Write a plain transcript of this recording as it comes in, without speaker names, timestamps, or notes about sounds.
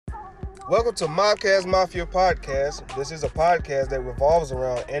Welcome to Mobcast Mafia Podcast. This is a podcast that revolves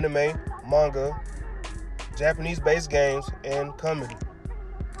around anime, manga, Japanese-based games, and comedy.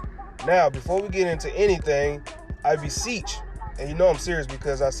 Now, before we get into anything, I beseech, and you know I'm serious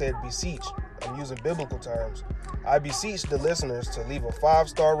because I said beseech. I'm using biblical terms. I beseech the listeners to leave a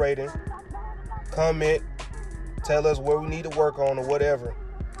 5-star rating, comment, tell us where we need to work on or whatever.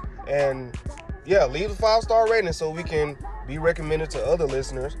 And yeah, leave a 5-star rating so we can be recommended to other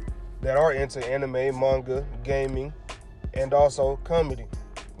listeners that are into anime, manga, gaming, and also comedy.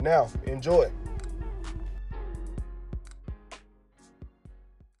 Now, enjoy.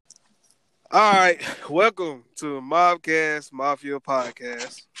 All right, welcome to Mobcast Mafia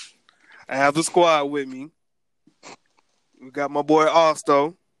Podcast. I have the squad with me. We got my boy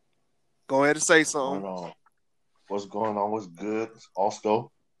Austo. Go ahead and say something. What's going on? What's good? It's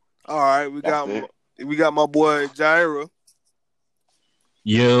Austo. All right, we got my boy Jaira.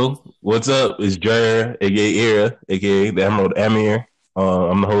 Yo, what's up? It's Jair, aka Era, aka the Emerald Amir.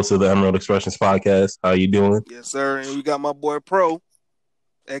 I'm the host of the Emerald Expressions podcast. How you doing? Yes, sir. And we got my boy Pro,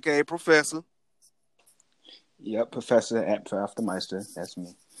 aka Professor. Yep, Professor at the Meister. That's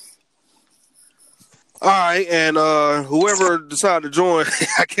me. All right, and whoever decided to join,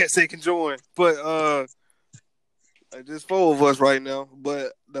 I can't say can join, but just 4 of us right now.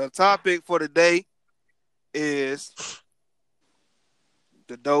 But the topic for today is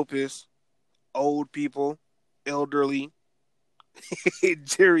the dopest old people, elderly,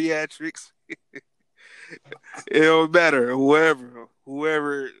 geriatrics. It don't matter. Whoever,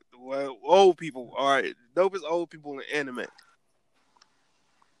 old people. All right, dopest old people in anime.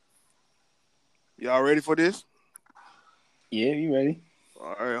 Y'all ready for this? Yeah, you ready?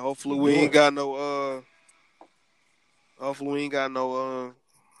 All right. Hopefully we ain't got no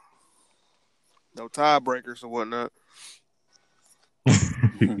no tiebreakers or whatnot.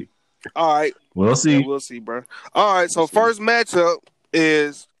 All right. We'll see. Yeah, we'll see, bro. All right. So first matchup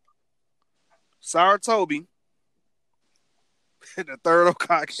is Sarutobi, the third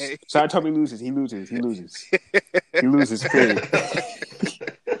Hokage. Sarutobi loses. He loses. He loses. Period.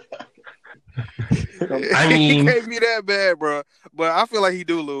 I mean, he can't be that bad, bro. But I feel like he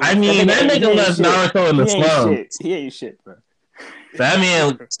do lose. I mean, that nigga left Naruto in the slums. He ain't shit, bro. That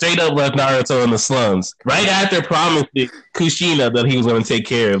man straight up left Naruto in the slums right after promising Kushina that he was going to take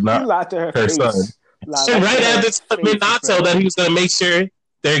care of her son. And right after telling Minato that he was going to make sure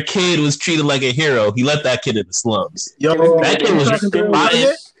their kid was treated like a hero, he left that kid in the slums. That kid was just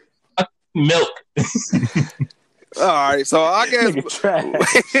buying milk. All right, so I guess.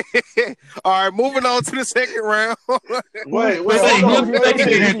 All right, moving on to the second round. Who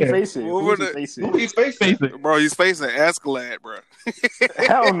he's facing? Bro, he's facing Escalade, bro.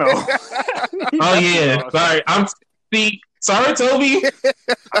 Hell no. Oh yeah, sorry. Sorry, Toby.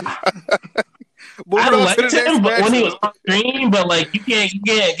 I liked him, but when he was on screen, but like you can't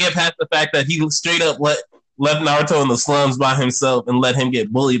get past the fact that he straight up left Naruto in the slums by himself and let him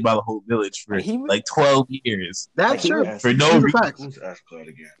get bullied by the whole village for like 12 years. That's true. For no reason. Who's Escalade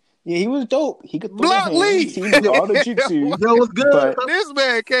again? Yeah, he was dope. He could Block Lee. He knew all the jutsu. Yo, what's good? This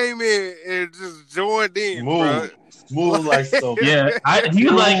man came in and just joined in, bro. Smooth like so. Yeah,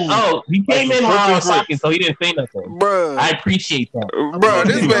 he came in while I was talking, so he didn't say nothing. Bro, I appreciate that. Bro,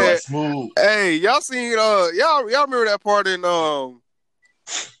 this man. Smooth. Hey, y'all seen? Y'all remember that part in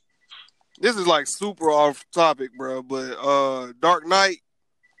This is like super off topic, bro. But Dark Knight,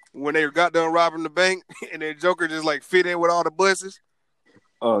 when they got done robbing the bank, and then Joker just like fit in with all the buses.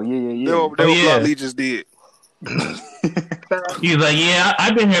 Oh yeah. They were Block Lee just did. He's like, yeah,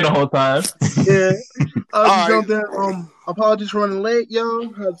 I've been here the whole time. Yeah, I jumped in. Apologies for running late,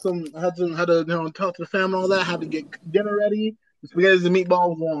 yo. Had to talk to the family and all that. Had to get dinner ready. The spaghetti and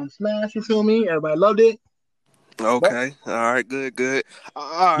meatballs was on smash. You feel me? Everybody loved it. Okay, all right, good.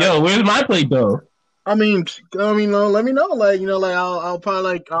 All right. Yo, where's my plate though? I mean, let me know. I'll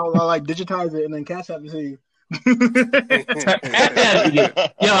probably I'll digitize it and then cash out to see you.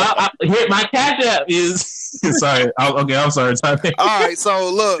 Yo, here my cash app is. Sorry, I'm sorry. All right, so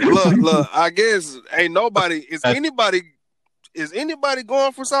look. I guess ain't nobody. Is anybody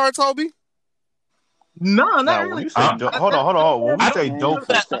going for Sarutobi? No, not really. Hold on. When we say dope,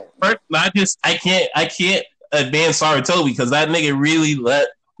 I can't advance Sarutobi because that nigga really let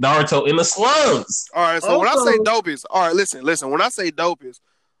Naruto in the slums. All right, so when I say dopest, all right, listen. When I say dopest,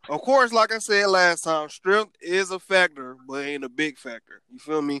 of course, like I said last time, strength is a factor, but ain't a big factor. You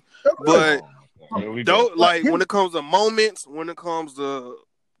feel me? But dope, like when it comes to moments, when it comes to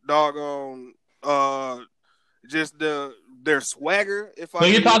doggone, just the their swagger. So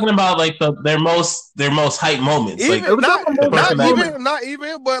you're talking about like their most hype moments, even, like not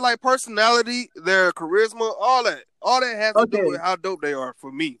even, but like personality, their charisma, all that has to do with how dope they are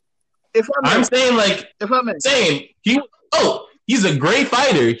for me. I'm saying, like, he's a great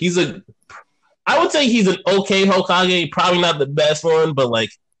fighter. I would say he's an okay Hokage, probably not the best one, but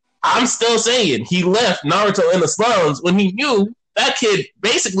like, I'm still saying he left Naruto in the slums when he knew that kid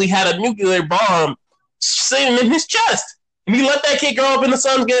basically had a nuclear bomb sitting in his chest. And he let that kid grow up in the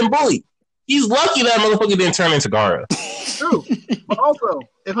slums getting bullied. He's lucky that motherfucker didn't turn into Gaara. True. But also,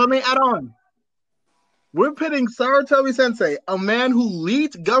 if I may add on, we're pitting Sarutobi Sensei, a man who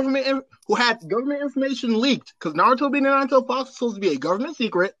had government information leaked, because Naruto being in Naruto Fox is supposed to be a government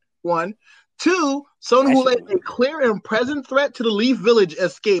secret, 1. 2, someone who led a clear and present threat to the Leaf Village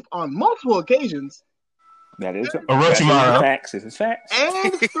escape on multiple occasions. That is Orochimaru. Facts. It's facts.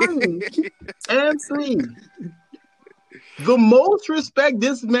 And 3, the most respect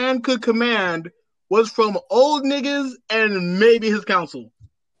this man could command was from old niggas and maybe his council.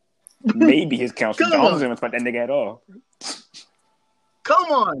 Maybe his council. I don't respect that nigga at all. Come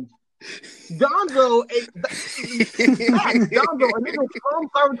on. Gonzo, a nigga from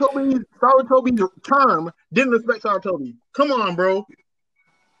Sarutobi's term didn't respect Sarutobi. Come on, bro.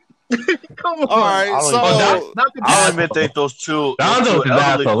 Come on. All right, so I don't even think those two. Gonzo's an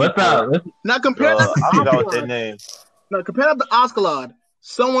asshole. Let's not compare that to I forgot what their name. Now compare that to Askeladd,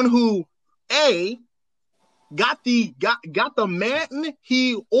 someone who got the man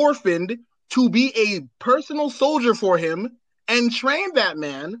he orphaned to be a personal soldier for him and trained that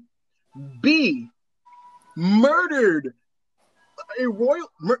man. B, murdered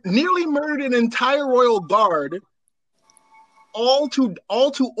nearly murdered an entire royal guard, all to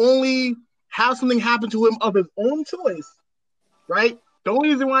only have something happen to him of his own choice, right? The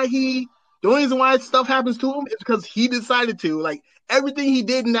only reason why stuff happens to him is because he decided to. Like, everything he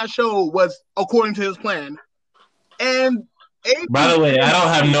did in that show was according to his plan. And by the way, I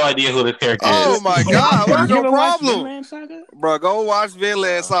don't have no idea who the character is. Oh my god, what's your problem? Bro, go watch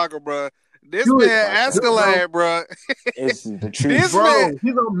Vinland Saga, bro. This man Askeladd, bro. It's the truth.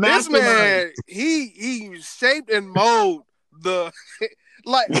 This man, he shaped and molded the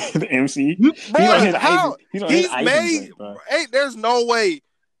like the MC. Bro, he's made. Hey, there's no way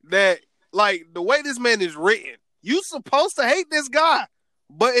that, like, the way this man is written, you supposed to hate this guy,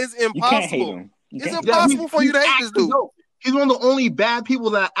 but it's impossible. You can't hate him. It's impossible for you to hate this dude. No, he's one of the only bad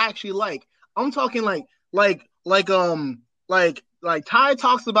people that I actually like. I'm talking like Ty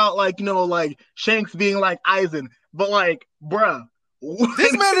talks about, like, you know, like Shanks being like Aizen, but like, bruh,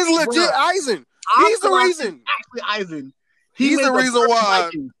 this man is legit Aizen. He's the reason. Actually, Aizen. He's the reason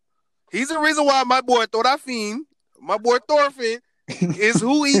why. He's the reason why my boy Thorfinn is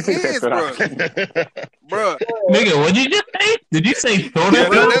who he is, bro. Bro, nigga, what did you just say? Did you say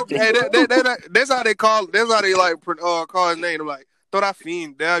Thorfinn? That's how they call. That's how they like call his name. I'm like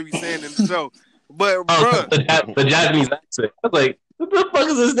Thorfinn. They'll be saying in the show. But bro, the Japanese accent. I was like, what the fuck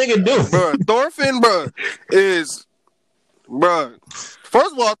is this nigga doing? Bro, Thorfinn, bro, is bro.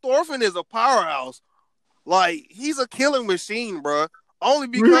 First of all, Thorfinn is a powerhouse. Like, he's a killing machine, bro. Only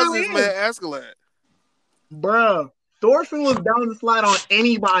because this man Askeladd. Bro, Thorfinn was down to slide on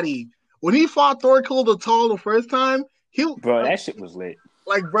anybody. When he fought Thorkel the Tall the first time, bro, that shit was lit.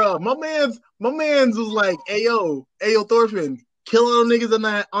 Like, bro, my man's was like, hey yo, Thorfinn, kill all the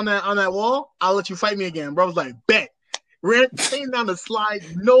niggas on that wall. I'll let you fight me again. Bro was like, bet. Ran down the slide,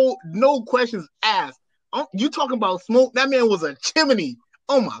 no questions asked. You talking about smoke? That man was a chimney.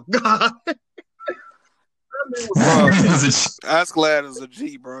 Oh my god. Askeladd is a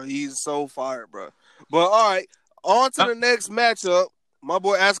G, bro. He's so fire, bro. But all right, on to the next matchup. My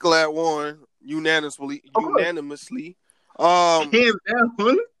boy Askeladd won unanimously. Yeah,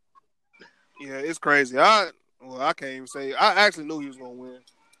 it's crazy. I can't even say. I actually knew he was gonna win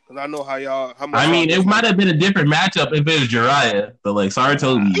because I know how much. I mean, it might have been a different matchup if it was Jiraiya, but like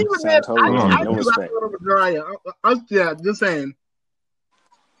Sarutobi. Yeah, just saying.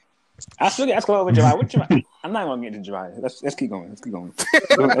 I still get Askeladd over Jiraiya. I'm not gonna get to Jiraiya. Let's keep going. Let's keep going.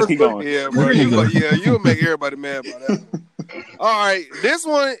 Yeah, bro. You'll make everybody mad about that. All right, this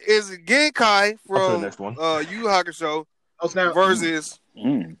one is Genkai from Yu Yu Hakusho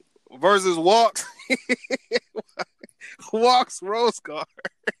versus Walks Rosegard.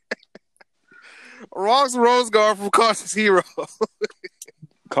 Walks Rosegard from Cautious Hero.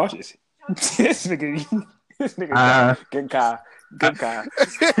 Cautious. This nigga Genkai. Genkai.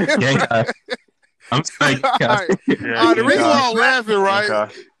 I'm sorry. The reason why I'm laughing, right?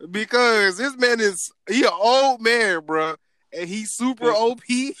 Because this man he an old man, bro, and he's super OP.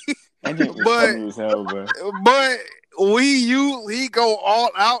 but he go all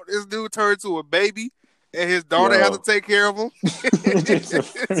out. This dude turned to a baby, and his daughter had to take care of him. Turned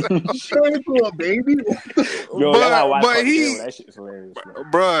to a baby. Yo, but he, that shit's hilarious,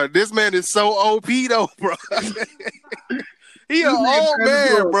 bro. This man is so OP though, bro. He an old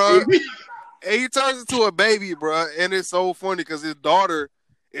man, bro. And he turns into a baby, bro. And it's so funny because his daughter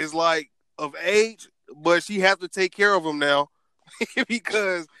is like of age, but she has to take care of him now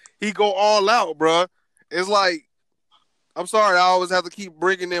because he go all out, bro. It's like, I'm sorry, I always have to keep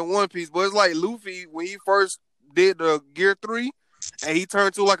bringing in One Piece, but it's like Luffy when he first did the Gear 3 and he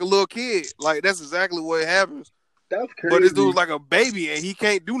turned to like a little kid. Like, that's exactly what happens. That's crazy. But this dude's like a baby and he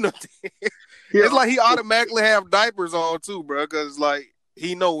can't do nothing. It's like he automatically have diapers on too, bro, because like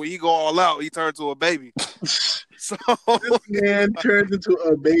he know when he go all out, he turns to a baby. So this man turns into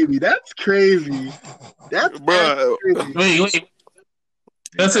a baby. That's crazy. That's bro. Crazy. Wait.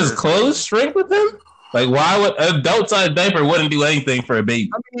 Does his clothes shrink with him? Like, why would an adult-sized diaper wouldn't do anything for a baby?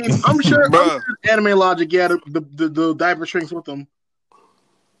 I mean, I'm sure anime logic, yeah, the diaper shrinks with him.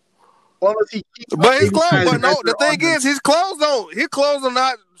 But his clothes, but no, the thing is, his clothes do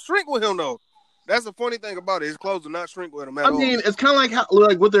not shrink with him though. That's the funny thing about it. His clothes do not shrink with him at all. I mean, it's kind of like how,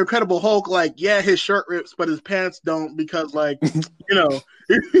 like with the Incredible Hulk, like, yeah, his shirt rips, but his pants don't because, like, you know.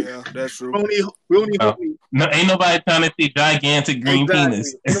 Yeah, that's true. We only no, ain't nobody trying to see gigantic green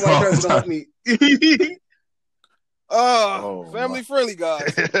penis. Ain't nobody trying to help me. Family friendly,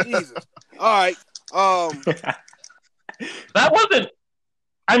 guys. Jesus. All right. That wasn't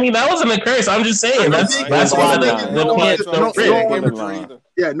a curse. I'm just saying that's why the pants don't fit.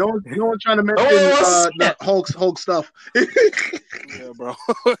 Yeah, no one's trying to mention Hulk stuff. Yeah, bro.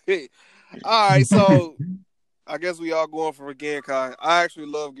 All right, so I guess we all going for Genkai. I actually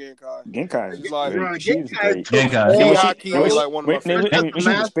love Genkai. Genkai is like Genkai. Like one of my favorites.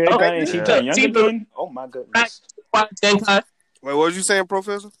 Oh my goodness. Genkai. Wait, what was you saying,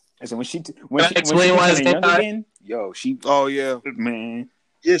 Professor? I said when she became young again, yo, she. Oh yeah, man.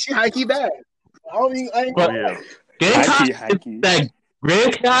 Yeah, she high-key bad.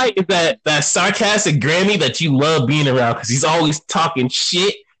 Genkai is that sarcastic Grammy that you love being around because he's always talking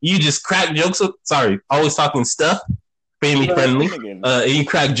shit. You just crack jokes with. Sorry, always talking stuff. Family friendly. And you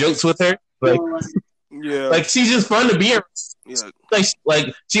crack jokes with her. Like, yeah, like she's just fun to be around. Yeah.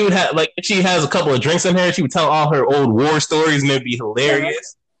 Like she would have, like, if she has a couple of drinks in her, she would tell all her old war stories and it'd be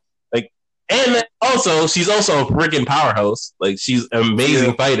hilarious. Like, and also she's also a freaking powerhouse. Like, she's an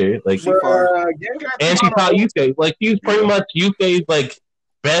amazing fighter. Like, and she taught Yusuke. Like, she's pretty much Yusuke's like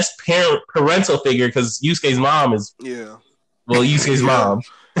best parental figure because Yusuke's mom is Yusuke's mom.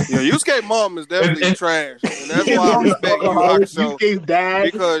 Yeah, Yusuke's mom is definitely trash, and that's why I respect Yu Yu Hakusho. Yusuke's dad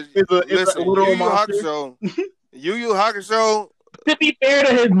because listen, Yu Yu Hakusho. To be fair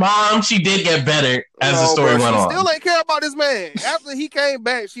to his mom, she did get better as the story went on. She still ain't care about this man. After he came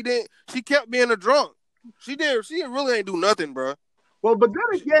back, she kept being a drunk. She really ain't do nothing, bro. Well, but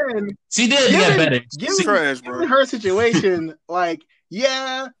then again, she did get better. Given her situation, like,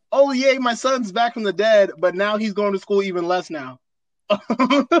 yeah, oh yay, my son's back from the dead, but now he's going to school even less now.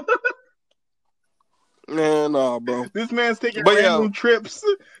 Man, no, bro. This man's taking random trips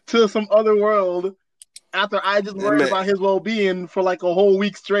to some other world after I just worried about his well-being for like a whole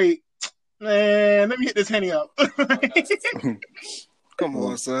week straight. Man, let me hit this Henny up. Come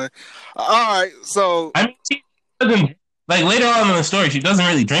on, son. All right, so I mean, she doesn't, like, later on in the story, she doesn't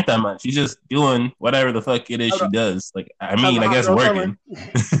really drink that much. She's just doing whatever the fuck it is she does. Like, I mean, I guess working.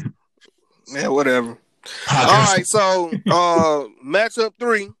 Yeah, whatever. All right, so matchup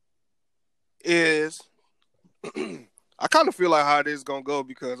 3 is I kind of feel like how this is gonna go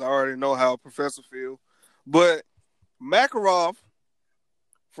because I already know how Professor feels. But Makarov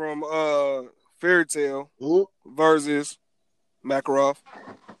from Fairy Tail versus Makarov.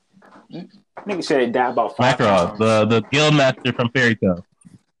 Nigga said it died about 5 Makarov, the guild master from Fairy Tail.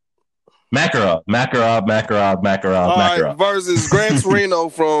 Makarov. All right, versus Gran Torino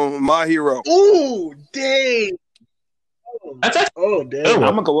from My Hero. Ooh, dang. That's actually damn.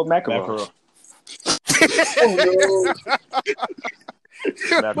 I'm gonna go with Makarov. Oh no.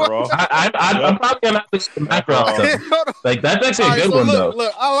 Makarov. I'm probably gonna have to Makarov. Like, that's actually a good one though.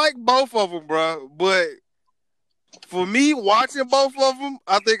 Look, I like both of them, bro. But for me, watching both of them,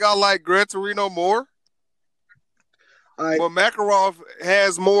 I think I like Gran Torino more. But Makarov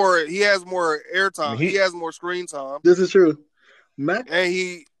has more. He has more airtime. He has more screen time. This is true. And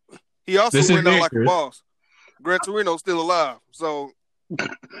he also went out like a boss. Gran Torino's still alive, so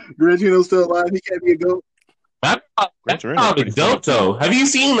Gran Torino's still alive. He can't be a goat. That's probably dope though. Have you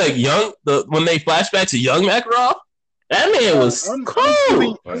seen like when they flashback to young Makarov That man was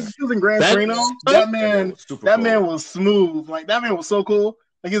cool. I'm choosing Gran Torino. That man was smooth. Like that man was so cool.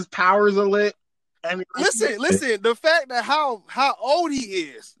 Like his powers are lit. And listen. The fact that how old he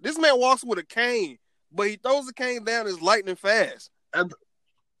is. This man walks with a cane, but he throws the cane down as lightning fast. And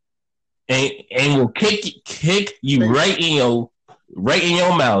will kick you right in your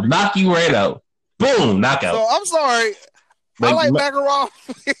mouth, knock you right out. Boom, knockout. So I'm sorry. I like Makarov.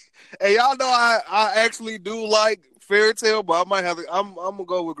 And y'all know I actually do like Fairy Tail, but I might have to. I'm gonna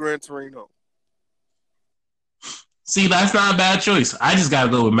go with Gran Torino. See, that's not a bad choice. I just gotta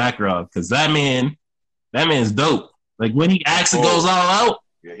go with Makarov because that man's dope. Like when he actually goes all out.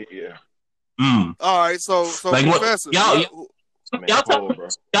 Yeah. All right, so like Professor, y'all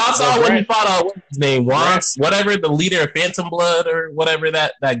saw when he fought out what's his name, Wans, whatever, the leader of Phantom Blood or whatever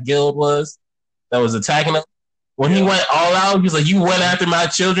that guild was that was attacking him. When he went all out, he was like, "You went after my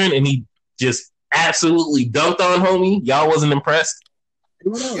children," and he just absolutely dunked on homie. Y'all wasn't impressed?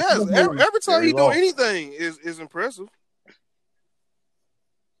 Yes, every time he do anything is impressive.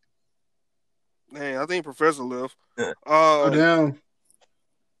 Man, I think Professor left. Damn.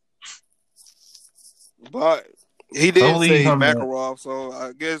 But he did say Makarov, so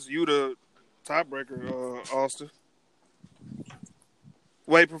I guess you the tiebreaker, Austin.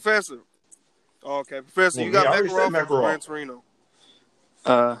 Wait, Professor. Okay, Professor, you got Makarov or Gran Torino?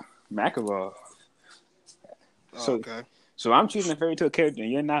 Makarov. Okay. So I'm choosing a fairy tale character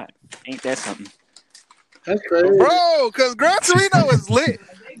and you're not. Ain't that something? That's crazy. Bro, because Gran Torino is lit.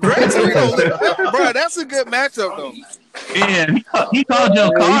 Gran Torino lit. Bro, that's a good matchup, though. Yeah, he called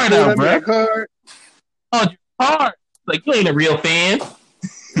your card out, bro. Called your card. Like, you ain't a real fan.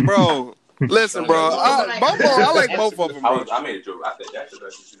 Bro, listen, bro. I like both of them, bro. I made a joke. I said that's the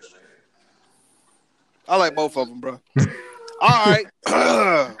best shooter. I like both of them, bro. All right.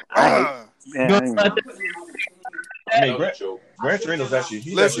 I mean, Gran Torino's actually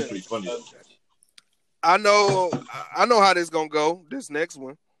pretty funny. I know how this gonna go. This next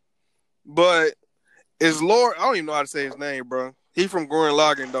one, but is Lord? I don't even know how to say his name, bro. He from Gurren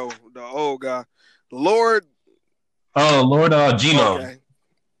Lagann though, the old guy, Lord. Oh, Lord Genome. Okay.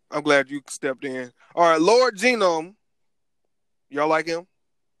 I'm glad you stepped in. All right, Lord Genome. Y'all like him?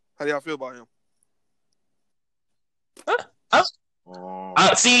 How do y'all feel about him?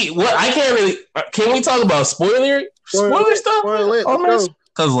 See, what I can't really. Can we talk about spoiler stuff?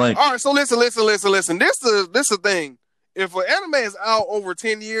 Because like, all right. So listen. This the thing. If an anime is out over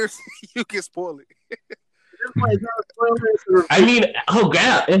 10 years, you can spoil it. I mean, oh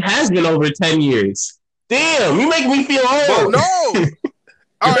god, it has been over 10 years. Damn, you make me feel old. But no.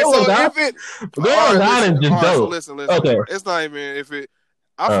 All right, so if it, listen. Okay, it's not even if it.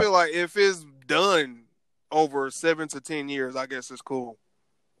 I feel like if it's done over 7 to 10 years, I guess it's cool.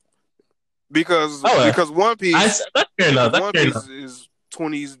 Because One Piece, that's fair enough. One Piece is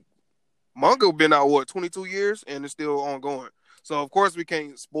 20s. Manga been out 22 years and it's still ongoing. So of course we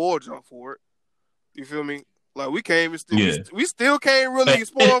can't spoil jump for it. You feel me? Like we can't even we still can't really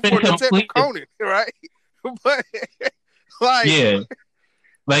spoil for Detective Conan, right? But like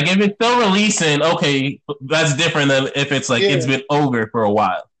like if it's still releasing, okay, that's different than if it's like it's been over for a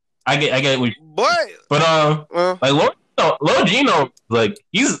while. I get what like Lord Gino, like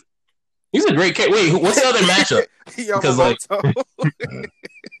he's a great character. Wait, what's the other matchup? Because like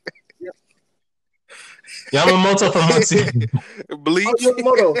Yamamoto from Muncie. Bleach.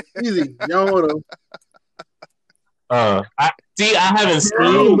 Yamamoto, easy. Yamamoto. I haven't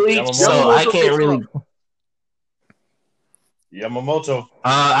seen Bleach, so I can't really. Yamamoto.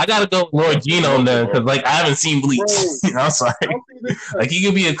 I gotta go with Lord Gino then, because like I haven't seen Bleach. I'm sorry. Like he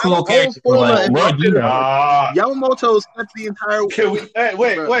could be a cool character, but like Lord Gino. Yamamoto sets the entire.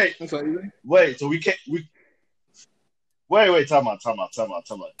 Wait. So we can't. Wait. Time out. How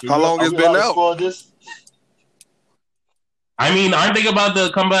long has been out? I mean, aren't they about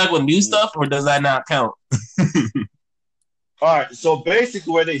to come back with new stuff, or does that not count? All right. So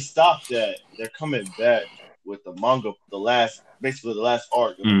basically, where they stopped at, they're coming back with the manga, the last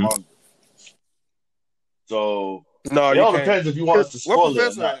arc of the manga. So it all depends if you want us to spoil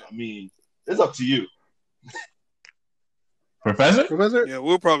it or not. I mean, it's up to you. Professor? Yeah,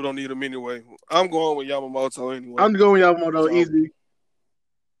 we probably don't need him anyway. I'm going with Yamamoto anyway. I'm going with Yamamoto, easy.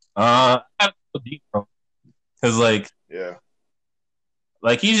 Because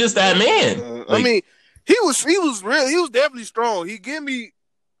like he's just that man. I mean, he was definitely strong. He give me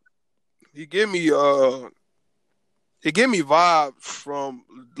vibes from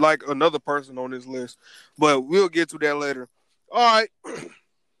like another person on this list, but we'll get to that later. All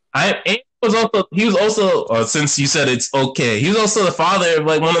right. He was also since you said it's okay, he was also the father of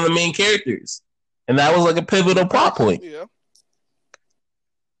like one of the main characters and that was like a pivotal plot point. Yeah.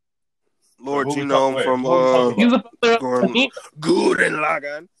 Lord Genome from he's a Gurren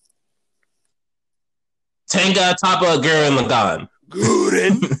Lagann. Tenga Toppa Gurren Lagann.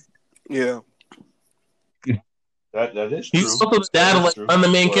 Gurren. Yeah. That is true. He's also the dad of like one of the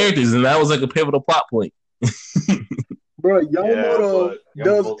main characters, and that was like a pivotal plot point. Bro, Yamamoto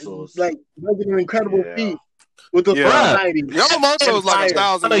does an incredible feat with the society. Yamamoto is like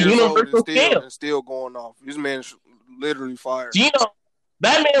 1,000 years old and still going off. This man's literally fired.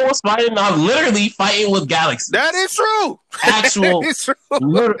 That man was literally fighting with galaxies. That is true. Actual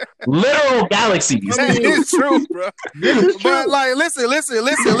literal galaxies. That is true, bro. But like, listen.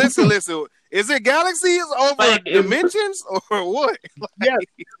 Is it galaxies over dimensions or what? Yeah,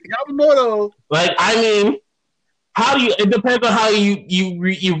 Yamamoto. Like, I mean, how do you? It depends on how you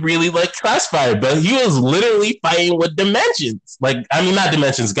really like classify it. But he was literally fighting with dimensions. Like, I mean, not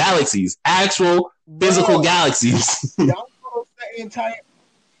dimensions, galaxies, actual physical galaxies. Yamamoto set an entire.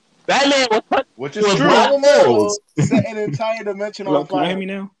 That man was which is true. Set an entire dimension on fire. Can you hear me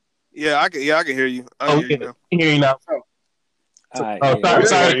now? Yeah, I can hear you. I can hear you now. Sorry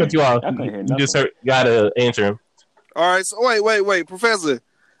to cut you off. You just gotta answer him. All right, so wait, Professor.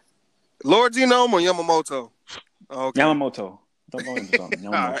 Lord Genome or Yamamoto? Okay. Yamamoto. Don't go into something.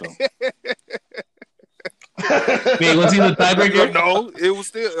 Yamamoto. Wait, was he the tiebreaker? No, it was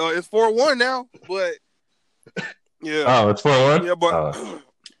still it's 4-1 now, but yeah. Oh, it's 4-1? Yeah, but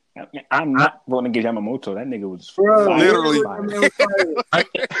I'm not going to give Yamamoto. That nigga was literally.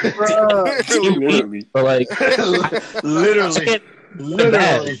 But like, literally.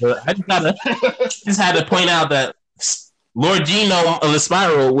 I just had to point out that Lord Genome of the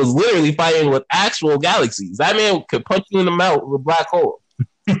Spiral was literally fighting with actual galaxies. That man could punch you in the mouth with a black hole.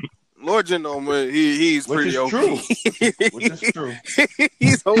 Lord Genome, he's pretty OP. Which is true.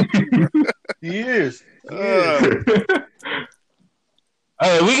 He's OP, bro. He is. All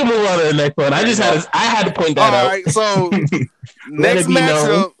right, we can move on to the next one. I had to point that out. All right, so next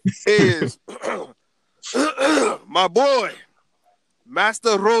matchup is my boy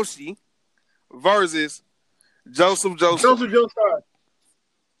Master Roshi versus Joseph Joestar.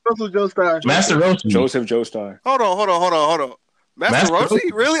 Master Roshi. Joseph Joestar. Hold on. Master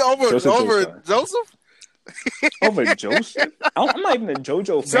Roshi? Really? Over Joseph? Over Joseph? I'm not even a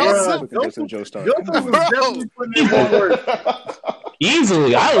JoJo fan. Joseph Joestar.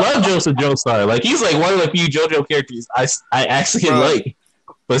 Easily. I love Joseph Joestar. Like, he's like one of the few JoJo characters I actually like.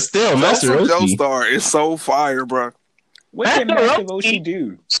 But still, Master Roshi. Joestar is so fire, bro. What did Master Roshi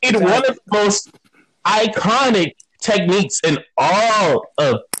do? It's one of the most iconic techniques in all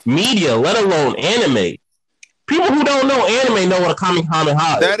of media, let alone anime. People who don't know anime know what a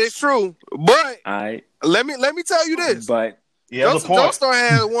Kamehameha is. That is true. But let me tell you this. But Joseph Joestar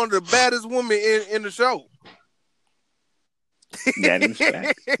had one of the baddest women in the show. That is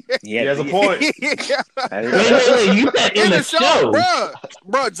fact. He has a point. Wait, you said in the show.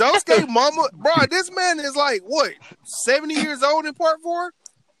 Bro, Josuke mama, bro, this man is like, what, 70 years old in part 4?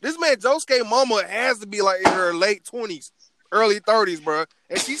 This man, Josuke mama, has to be like in her late 20s, early 30s, bro.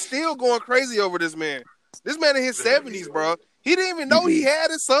 And she's still going crazy over this man. This man in his 70s, bro. He didn't even know he had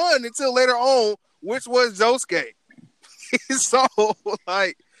a son until later on, which was Josuke. So,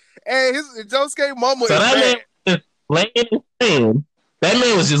 like, and Josuke mama so is that man laying and spraying. That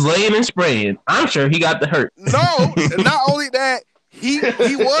man was just laying and spraying. I'm sure he got the hurt. No, not only that, he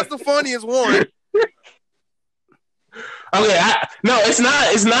was the funniest one. Okay, it's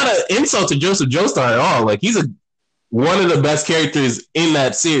not an insult to Joseph Joestar at all. Like, he's one of the best characters in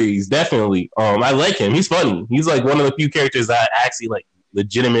that series, definitely. I like him. He's funny. He's like one of the few characters that I actually like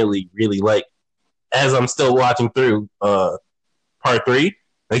legitimately really like. As I'm still watching through part 3,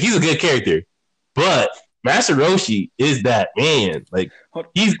 like, he's a good character, but Master Roshi is that man. Like,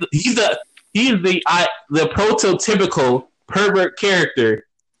 he's the prototypical pervert character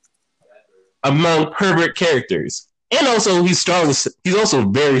among pervert characters, and also he's strong. He's also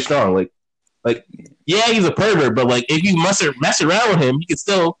very strong. Like yeah, he's a pervert, but like if you mess around with him, he can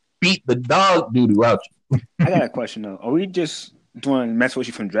still beat the dog doo-doo out you. I got a question though. Are we just doing Master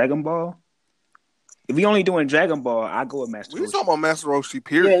Roshi from Dragon Ball? If we only doing Dragon Ball, I go with Master Roshi. We talking about Master Roshi,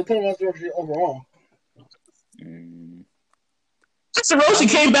 period. Yeah, we're talking about Master Roshi overall. Master Roshi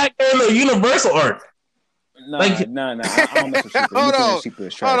came back during the Universal arc. Nah. I don't mess with Super.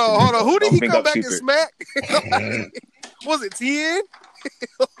 Hold on. Who did he come back and smack? Was it Tien?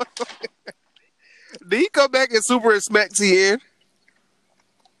 Did he come back and Super and smack Tien?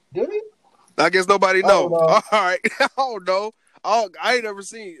 Did he? I guess nobody know. All right. I don't know. I ain't never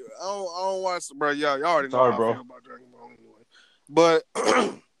seen. I don't watch, bro. Y'all already know how I feel about Dragon Ball anyway. But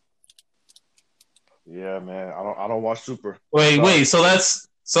Yeah, man. I don't watch Super. Wait. So that's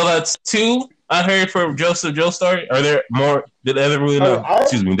 2. I heard from Joseph Joestar. Are there more? Did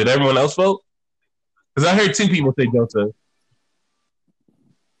everyone else vote? Because I heard 2 people say Joseph.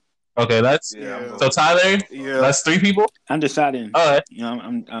 Okay, that's so Tyler. Yeah, that's 3 people. I'm deciding. All right. You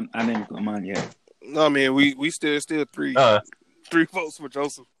know, I didn't put mine yet. No, man, we still 3 votes for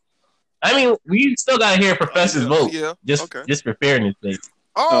Joseph. I mean, we still got to hear Professor's vote. Yeah, just for fairness' sake.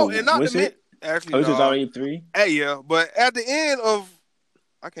 And not to mention, actually, it's already 3. Hey, yeah, but at the end of,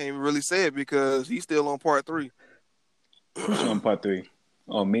 I can't even really say it because he's still on part 3. Who's on part 3?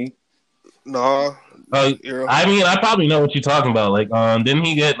 Oh, me? No. I mean, I probably know what you're talking about. Like, didn't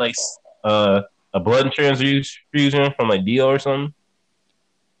he get like a blood transfusion from like Dio or something?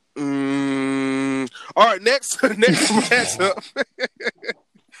 All right, next matchup.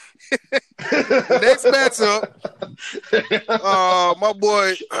 Next matchup. My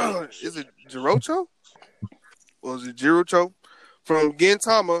boy, is it Jirocho? Or is it Jirocho? From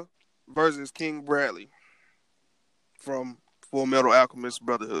Gintama versus King Bradley from Full Metal Alchemist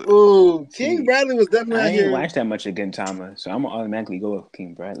Brotherhood. Ooh, King Bradley was definitely. I didn't watch that much of Gintama, so I'm gonna automatically go with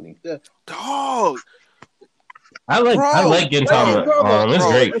King Bradley. Yeah. Dog. I like Gintama. It's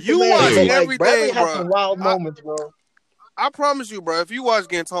great. You watch everything, Bradley bro. Has some wild moments, bro. I promise you, bro. If you watch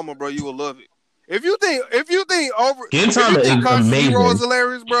Gintama, bro, you will love it. If you think Gintama is amazing. Hero is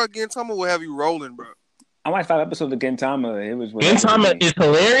hilarious, bro, Gintama will have you rolling, bro. I watched 5 episodes of Gintama. Gintama is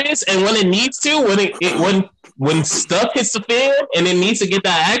hilarious, and when it needs to, when stuff hits the fan and it needs to get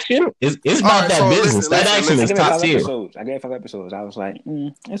that action, it's about that business. That action is top tier. I gave 5 episodes. I was like,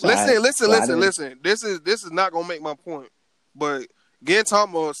 listen. This is not gonna make my point, but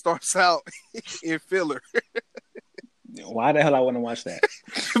Gintama starts out in filler. Why the hell I want to watch that?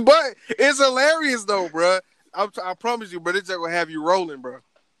 But it's hilarious though, bro. I promise you, bro. It's just gonna have you rolling, bro.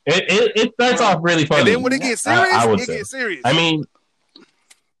 It starts off really funny. And then when it gets serious, gets serious. I mean,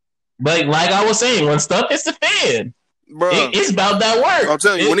 like I was saying, when stuff hits the fan, bro, it's about that work. I'm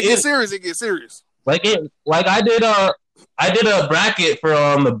telling you, when it gets serious, it gets serious. Like I did a bracket for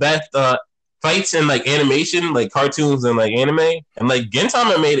the best fights in like animation, like cartoons and like anime, and like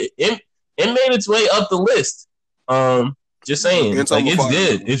Gintama made it. It made its way up the list. Just saying, like it's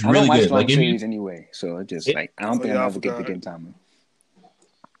good. It's really good. Like anyway, so I don't think I'll ever get the Gintama.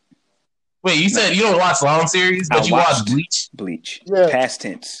 Wait, you said you don't watch long series, but you watch Bleach? Bleach. Yeah. Past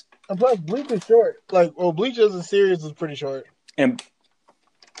tense. And plus, Bleach is short. Bleach as a series is pretty short. And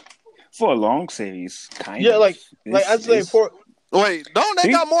for a long series, kind of. Yeah, like I'd say for... Wait, don't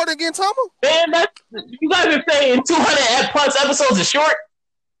they got more than Gintama? Man, you guys are saying 200 plus episodes is short?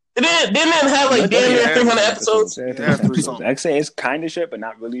 Didn't it have like damn near 300 episodes? I'd say it's kind of short, but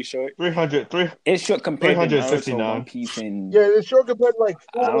not really short. 300. It's short compared to 359. Piece and it's short compared to like.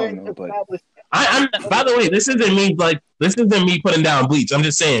 I don't know, but I'm. By the way, this isn't me putting down Bleach. I'm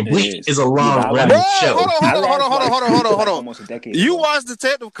just saying Bleach is a long running show. Hold on. Almost a decade. You watched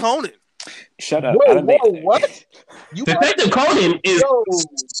Detective Conan. Shut up. What? Detective Conan is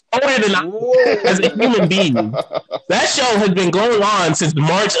older than I as a human being. That show has been going on since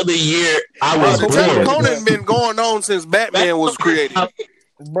March of the year I was born. Detective Conan been going on since Batman was created. 7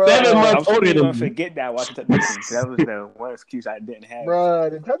 months older than me. Forget that. Watch that was the one excuse I didn't have.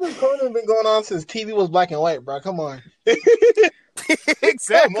 Bro, Detective Conan been going on since TV was black and white, bro. Come on.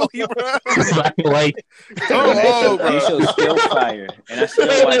 Exactly, bro. Black and white. Bro. That show's still fire. And I still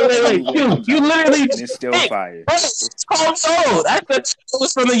wait. You literally it's still fire. So that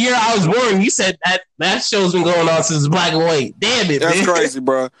was from the year I was born. You said that show's been going on since black and white. Damn it, that's crazy,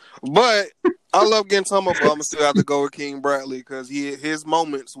 bro. But I love Gintama, but I'm gonna still have to go with King Bradley because his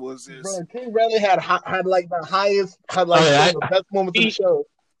moments was his. Bro, King Bradley had like the highest, the best moments of the show.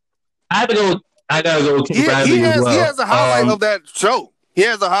 I gotta go with King Bradley. He has a highlight of that show. He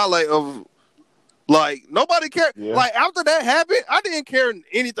has a highlight of like nobody cared. Yeah. Like after that happened, I didn't care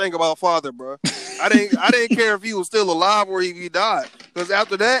anything about Father, bro. I didn't care if he was still alive or if he died. Because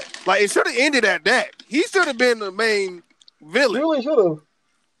after that, like it should have ended at that. He should have been the main villain. He really should have.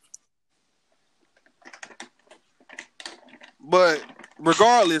 But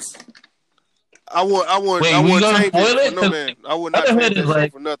regardless, I would change it for no man. I would not change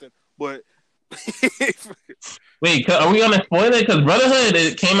it for nothing. But wait, are we gonna spoil it? Because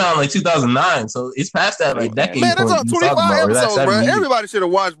Brotherhood came out in like 2009, so it's past that like decade. Man, that's 25 episodes, bro. Everybody should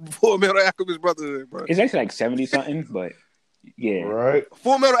have watched Full Metal Alchemist Brotherhood, bro. It's actually like 70 something, but yeah, right.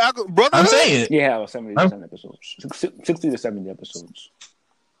 Full Metal Alchemist Brotherhood. I'm saying, yeah, 70 episodes, 60 to 70 episodes.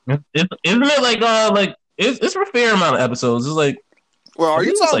 Isn't it like it's a fair amount of episodes? It's like. Well, are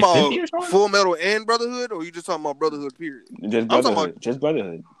you talking about Full Metal and Brotherhood, or are you just talking about Brotherhood period? Just Brotherhood. Just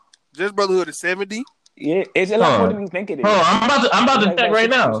Brotherhood. Just Brotherhood is 70? Yeah, it's a lot more than you think it is. I'm about to check right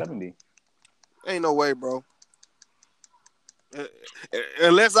now. 70. Ain't no way, bro.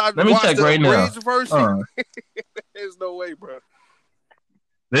 Unless I Let me watch check the right now. abridged version, there's no way, bro.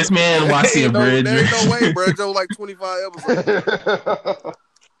 This man watched the abridged. There's no way, bro. Joe, like 25 episodes.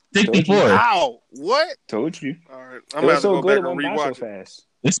 64. Wow, what? Told you. All right, I'm gonna have to go back and rewatch so fast.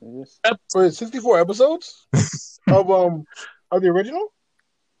 Wait, 64 episodes of the original?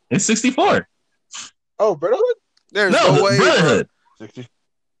 It's 64. Oh, Brotherhood? There's no way, Brotherhood. 60.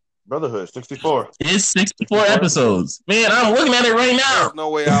 Brotherhood, 64. It's 64 episodes. Man, I'm looking at it right now. There's no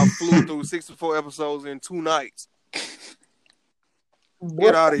way I flew through 64 episodes in 2 nights.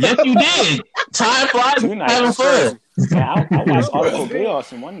 Get out of here. Yes, you did. Time flies. Having fun. Yeah, I watched Article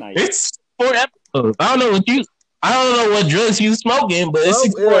Chaos in one night. It's 4 episodes. I don't know what drugs you smoking, but it's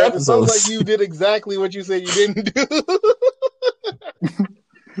 64 episodes. It sounds like you did exactly what you said you didn't do.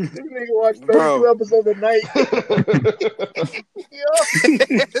 This nigga watched 32 episodes a night.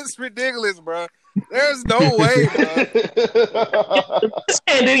 It's ridiculous, bro. There's no way, bro. This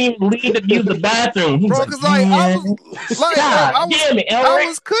man didn't even leave to use the bathroom. He's bro, because I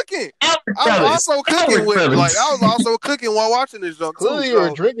was cooking. I was also cooking while watching this junk. Clearly, you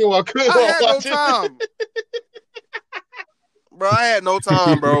were drinking while cooking. I had no time, bro. I had no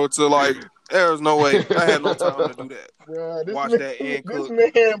time, bro. To like, there was no way. I had no time to do that. Bro, watch that and cook.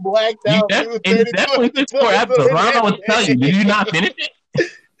 This man blacked out. It's definitely 64 episodes. I don't know what to tell you. Did you not finish it?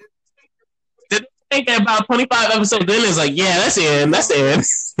 Think about 25 episodes in is like, yeah, that's in.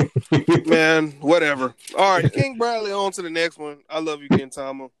 Man, whatever. All right, King Bradley, on to the next one. I love you,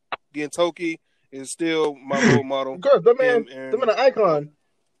 Gintama. Gintoki is still my role model. Of course, the man an icon.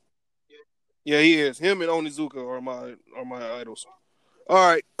 Yeah, he is. Him and Onizuka are my idols. All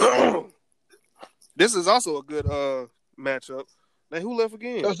right. This is also a good matchup. Now, who left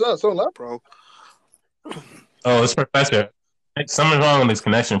again? That's not so left, bro. Oh, it's Professor. Something's wrong with his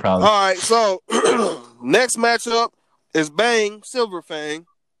connection, probably. All right, so next matchup is Bang Silverfang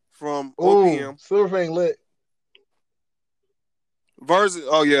from OPM. Silverfang lit. Versus,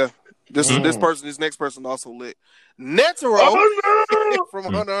 this next person also lit. Netero from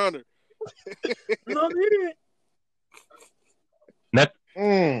Hunter x Hunter.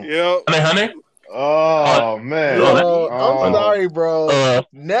 Hunter? Oh man. I'm sorry, bro.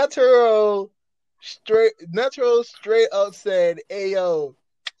 Netero straight up said, "Hey yo,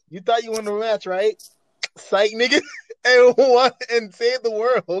 you thought you won the match, right? Psych, nigga, and won and saved the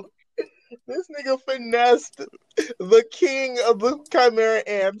world." This nigga finessed the king of the Chimera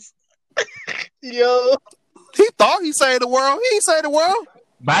Ants. Yo, he thought he saved the world. He ain't saved the world.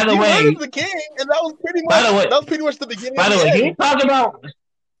 By the way, he was the king, and that was pretty much the beginning. By the way, can we talk about?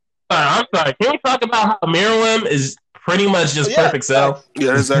 I'm sorry. Can we talk about how Miriam is pretty much just perfect self?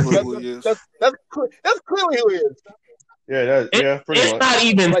 Yeah, exactly who he is. That's clearly who he is. Yeah, pretty it's much. not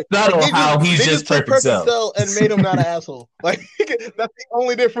even subtle how he's just perfect self. And made him not an asshole. Like that's the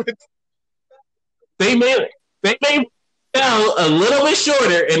only difference. They made down a little bit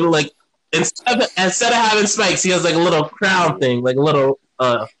shorter, and like instead of having spikes, he has like a little crown thing, like a little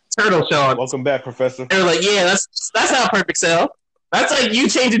turtle shell. Welcome back, Professor. They're like, yeah, that's not perfect self. That's like you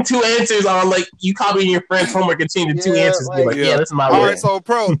changing 2 answers on like you copying your friend's homework and changing 2 answers. Like, this is my way. All right, so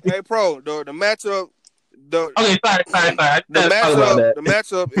the matchup. Okay, sorry. The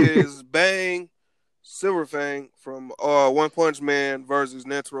matchup is Bang Silverfang from One Punch Man versus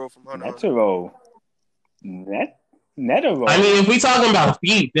Netero from Hunter x Hunter. Netero. I mean, if we talking about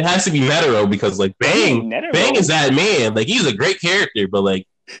feet, it has to be Netero because like Bang is that man. Like he's a great character, but like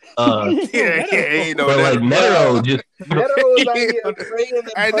Netero just Netero is out here praying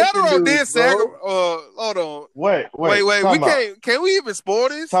and Netero did say, hold on. Wait. We can we even spoil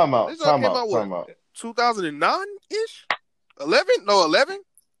this? Time out. 2009-ish? 11? No, 11?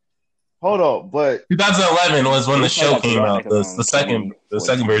 Hold on, but 2011 was when the show came out. The second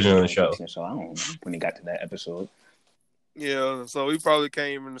version of the show. So I don't know when he got to that episode. Yeah, so we probably can't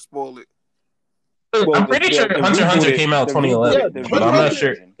even spoil it. I'm pretty sure Hunter x Hunter came out 2011, but I'm not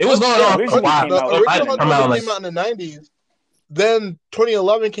sure. It was going on for a while. The original Hunter came out in the 90s. Then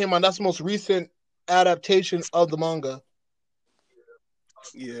 2011 came out. That's the most recent adaptation of the manga.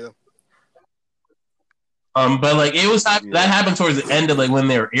 Yeah. But like it was that happened towards the end of like when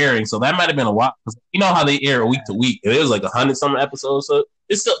they were airing, so that might have been a while. You know how they air week to week, and it was like 100-something episodes, so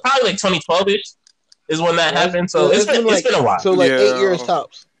it's still probably like 2012-ish is when that happened. So it's been a while. So like 8 years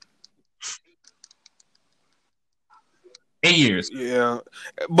tops. 8 years. Yeah,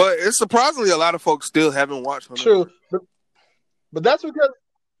 but it's surprisingly a lot of folks still haven't watched Hunter. True, but that's because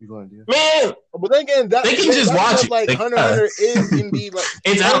You going to do? Man, but then again, that they can just watch it. Like Hunter x Hunter is indeed like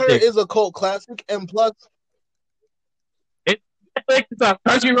it's Hunter out there. is a cult classic, and plus. It's on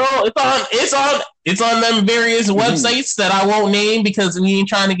Crunchyroll. It's on them various websites that I won't name because we ain't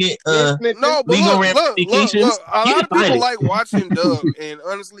trying to get no, but legal look, ramifications. A lot of people like watching dub, and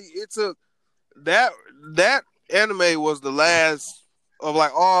honestly, it took that anime was the last of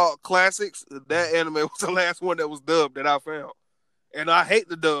like all classics. That anime was the last one that was dubbed that I found, and I hate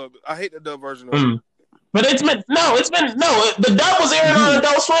the dub. I hate the dub version of it. But the dub was airing on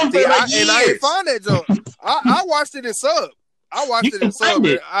Adult Swim for years. And I didn't find that junk. I watched it in sub. You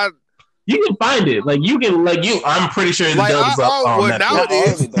can find it. I'm pretty sure the dub's up on Netflix. Now it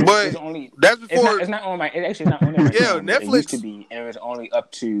is, but that's before. It's not on my. It's actually not on there. Right yeah, now. Netflix it used to be, and it was only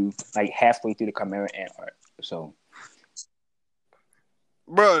up to like halfway through the Chimera Ant arc. So,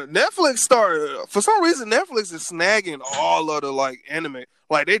 bro, Netflix started for some reason. Netflix is snagging all of the like anime.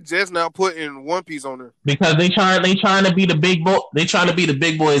 Like they just now putting One Piece on there because they trying to be the big boy. They trying to be the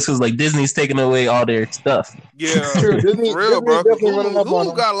big boys because like Disney's taking away all their stuff. Yeah, sure, Disney, for real, bro.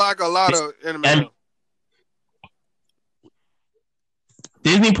 Hulu got like a lot of anime.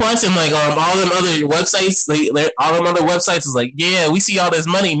 Disney Plus and like all them other websites, all them other websites is like, yeah, we see all this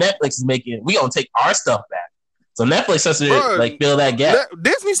money Netflix is making. We gonna take our stuff back. So Netflix has to like fill that gap.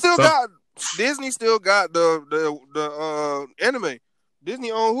 Disney still got the anime.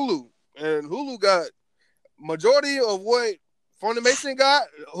 Disney on Hulu, and Hulu got majority of what Funimation got.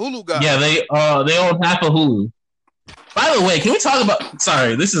 Hulu got. Yeah, they own half of Hulu. By the way, can we talk about?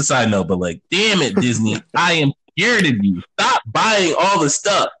 Sorry, this is a side note, but like, damn it, Disney, I am scared of you. Stop buying all the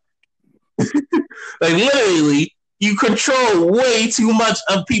stuff. Like literally, you control way too much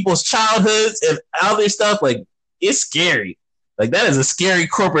of people's childhoods and other stuff. Like it's scary. Like that is a scary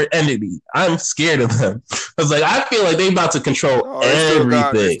corporate entity. I'm scared of them. Cause like I feel like they about to control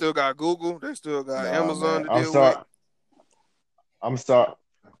everything. They still got Google. They still got Amazon to deal with. I'm sorry.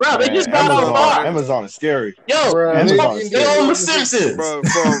 Bro, they just got Amazon. Amazon is scary. Yo, bro, they own The Simpsons. Bro,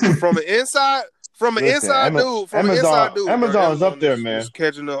 from an inside dude. Amazon's up there, man.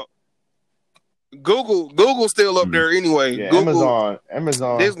 Catching up. Google's still up there anyway. Yeah, Google,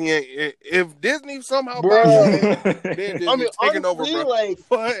 Amazon. Disney ain't. If Disney somehow buys it, then Disney taking over, bro. Like,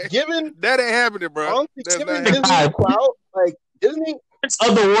 given that ain't happening, bro. Given Disney clout, like Disney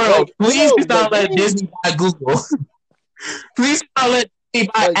of the world, please don't let Disney buy Google. Please don't let Disney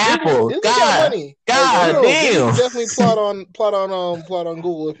buy Apple. Disney God damn. Definitely plot on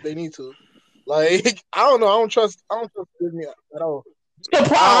Google if they need to. Like I don't know. I don't trust Disney at all.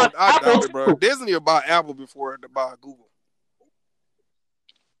 I doubt it, bro. Disney will buy Apple before they buy Google.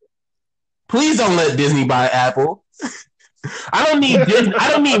 Please don't let Disney buy Apple. I don't need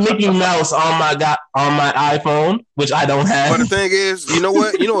Mickey Mouse on my iPhone, which I don't have. But the thing is, you know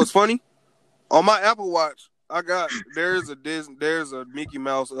what? You know what's funny? On my Apple Watch, there's a Mickey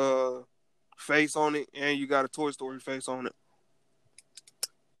Mouse face on it, and you got a Toy Story face on it.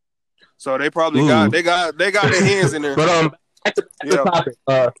 So they probably got their hands in there. But back to the topic.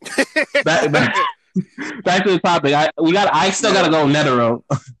 Back to the topic. I still gotta go Netero.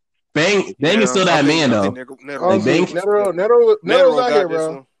 Bang is still that man though. Netero's out here,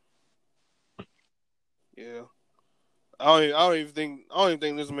 bro. Yeah, I don't even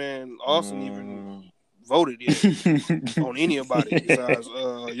think this man Austin even voted yet on anybody besides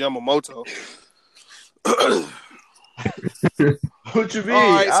Yamamoto. What you mean?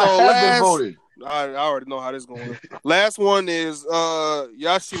 All right, so I have been voted. I already know how this is going. Last one is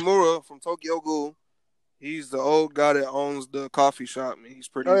Yashimura from Tokyo Ghoul. He's the old guy that owns the coffee shop. Man, he's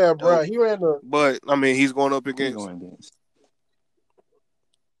pretty. Oh yeah, dope. bro. He ran the. But I mean, he's going up against.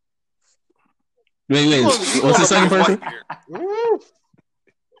 Wait. What's the second person?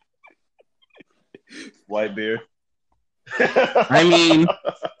 Whitebeard. I mean,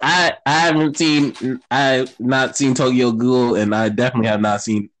 I have not seen Tokyo Ghoul, and I definitely have not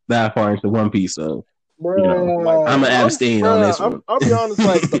seen that far into One Piece. So, I'm gonna abstain on this one. I'll be honest,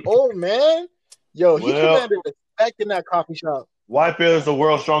 like the old man, he commanded respect in that coffee shop. Whitebeard is the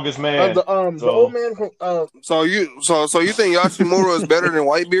world's strongest man. The old man from. So you think Yashimura is better than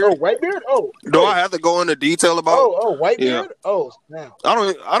Whitebeard? Oh, Whitebeard. Oh, do I have to go into detail about? Whitebeard. Yeah. Oh, now I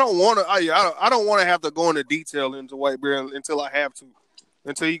don't want to. I don't want to have to go into detail into Whitebeard until I have to.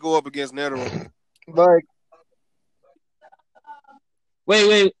 Until you go up against Netero. Like.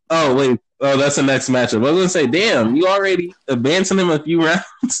 Wait. Oh, that's the next matchup. I was gonna say, damn, you already advancing him a few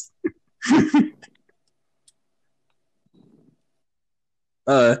rounds.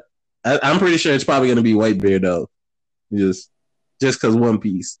 I'm pretty sure it's probably gonna be Whitebeard though, just because One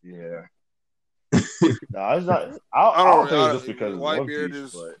Piece. Yeah. No, it's not. I don't think it's just because of One Piece,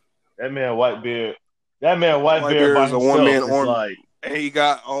 is, but that man Whitebeard by is a one-man army. Like,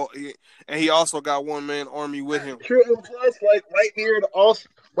 and he also got one-man army with him. True, and plus, like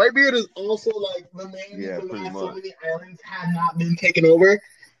Whitebeard is also like the main reason why so many islands had not been taken over.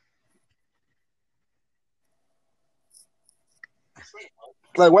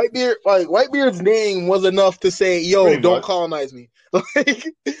 Like Whitebeard's name was enough to say, "Yo, pretty don't much. Colonize me."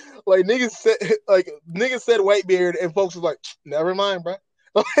 Like niggas said Whitebeard, and folks was like, "Never mind, bro."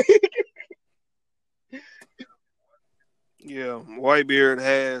 Yeah, Whitebeard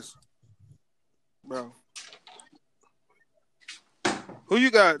has, bro. Who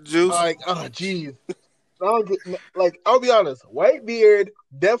you got, Juice? Like, oh, geez. Like, I'll be honest. Whitebeard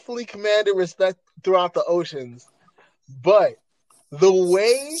definitely commanded respect throughout the oceans, but the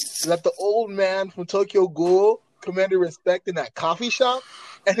way that the old man from Tokyo Ghoul commanded respect in that coffee shop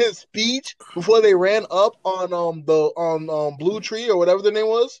and his speech before they ran up on Blue Tree or whatever the name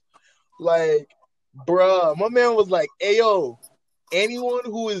was, like, bruh, my man was like, "Ayo, anyone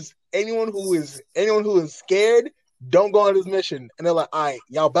who is scared, don't go on this mission." And they're like, "All right,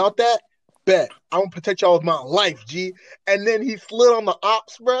 y'all about that? Bet. I'm gonna protect y'all with my life, G." And then he slid on the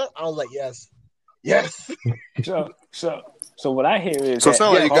ops, bruh. I was like, yes. So what I hear is so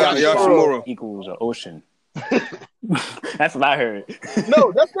sound like you got Yashimura equals an ocean. That's what I heard.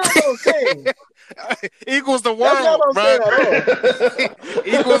 No, that's not what I'm saying. Equals the world, bro.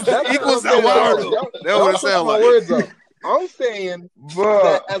 equals the world. That's what it sounds like. Words up. I'm saying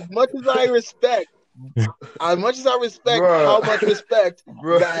that as much as I respect how much respect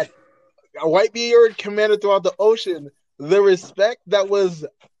that Whitebeard commanded throughout the ocean, the respect that was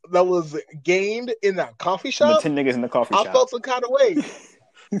gained in that coffee shop. The 10 niggas in the coffee shop. I felt some kind of way.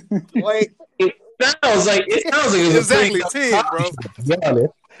 Like it sounds like it was exactly 10,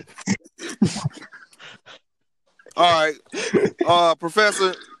 bro. All right,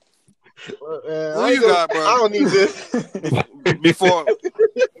 Professor. Who you got, bro? I don't need this. Before,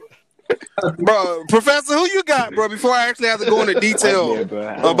 bro, Professor, who you got, bro? Before I actually have to go into detail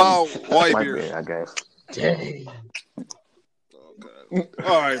about Whitebeard, I guess. Dang.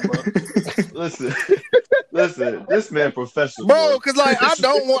 All right, bro. Listen, this man professional, bro. Because like I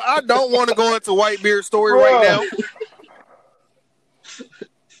don't want to go into Whitebeard's story right now.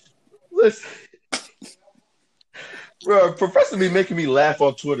 Listen, bro, Professor be making me laugh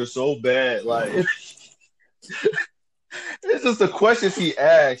on Twitter so bad. Like, it's just the questions he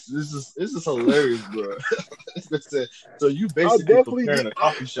asks. This is hilarious, bro. So you basically comparing a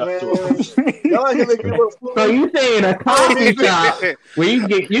coffee shop to a So you saying a coffee shop where you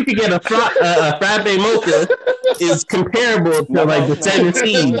can get a frappe mocha is comparable to like the 7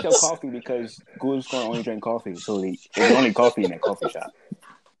 Seas? Coffee because Ghouls gonna only drink coffee, so there's only coffee in that coffee shop.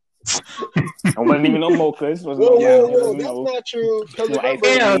 I wasn't even no mochas. Whoa, that's not true. I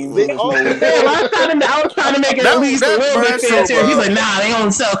was trying to make it at least a little bit fair. He's like, nah, they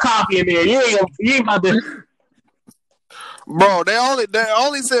don't sell coffee in there. You ain't about to. Bro, they only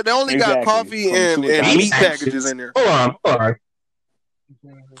got coffee and meat packages in there. Hold on.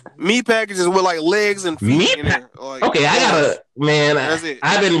 Meat packages with like legs and feet in there. Like, okay, I gotta, man.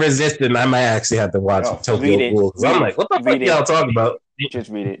 I've been resisting. I might actually have to watch Tokyo Ghoul. I'm like, what the fuck y'all talking about?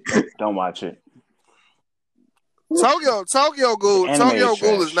 Just read it. Don't watch it. Tokyo Ghoul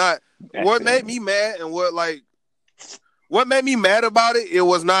is not what made me mad, and what made me mad about it. It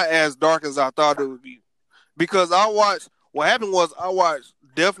was not as dark as I thought it would be, because what happened was I watched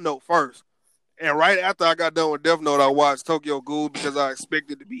Death Note first, and right after I got done with Death Note, I watched Tokyo Ghoul because I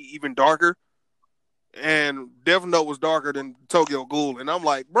expected it to be even darker, and Death Note was darker than Tokyo Ghoul, and I'm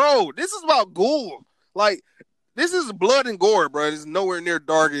like, bro, this is about Ghoul, like. This is blood and gore, bro. It's nowhere near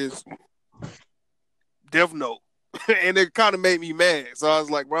dark as Death Note. And it kind of made me mad. So I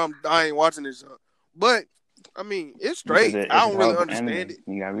was like, bro, I ain't watching this show. But, I mean, it's straight. I don't really understand it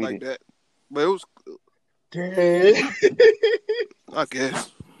like that. But it was cool. I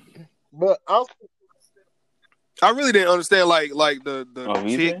guess. But I really didn't understand, like the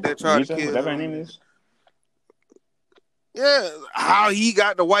chick that tried to kill. Whatever her name is. Yeah, how he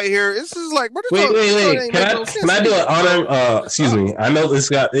got the white hair. It's just like, bro, wait. Can I do an honor? Excuse me. I know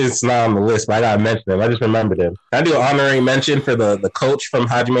it's not on the list, but I gotta mention them. I just remembered them. Can I do an honorary mention for the coach from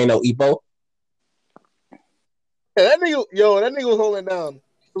Hajime no Ippo? Yeah, that nigga was holding down.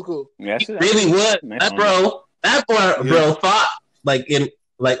 So cool. Yeah, really would. That bro fought like in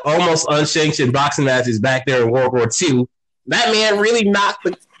like almost unsanctioned boxing matches back there in World War II. That man really knocked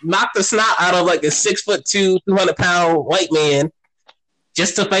the snot out of like a 6'2", 200-pound white man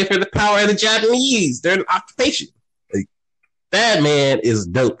just to fight for the power of the Japanese. They're an occupation. Like, that man is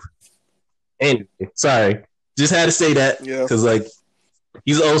dope. Anyway, sorry. Just had to say that because like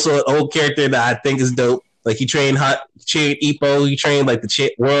he's also an old character that I think is dope. Like he trained Ippo. He trained like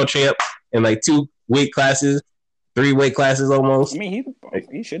the world champ in like 2 weight classes, 3 weight classes almost. I mean,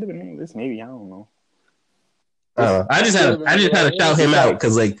 he should have been in this. Maybe I don't know. I just had to shout him out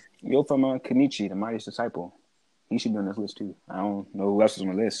because like Yo from Kenichi, the Mightiest Disciple, he should be on this list too. I don't know who else is on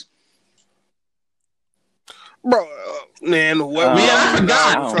the list. Bro, man, I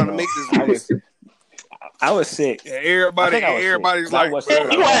forgot. I'm trying to make this list. I was sick. Yeah, everybody's like, put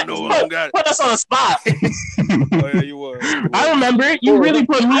us on the spot. Oh yeah, you was. I remember it. You really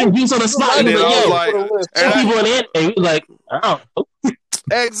put me and Juice on the spot. You was like, people in it, and you like, I don't know.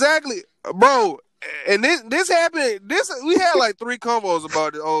 Exactly, bro. And this happened. We had like 3 combos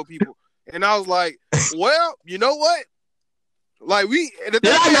about the old people, and I was like, well, you know what? Like did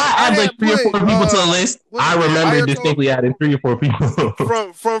I not add like 3 or 4 people to the list? I remember distinctly adding 3 or 4 people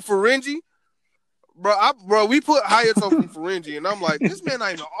from Ferengi. Bro, we put Hayato from Ferengi, and I'm like, this man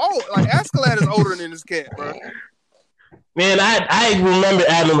not even old. Like, Askeladd is older than this cat, bro. Man, I remember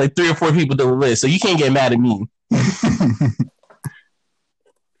adding like 3 or 4 people to the list, so you can't get mad at me.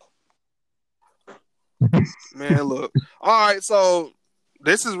 Man, look. All right, so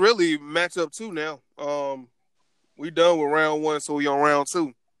this is really matchup 2 now. We done with round 1, so we on round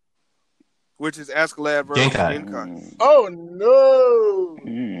 2, which is Askeladd versus Genkai. Oh no!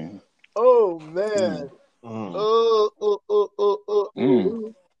 Oh man!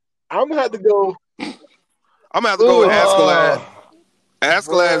 I'm gonna have to go. I'm gonna have to go with Askeladd.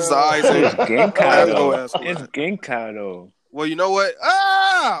 Askeladd is the icing. It's Genkai though. Well, you know what?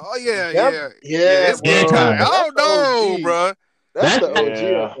 Yeah. It's Genkai. Oh no, bro. That's the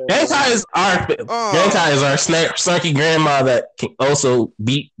OG. Genkai is our snarky grandma that can also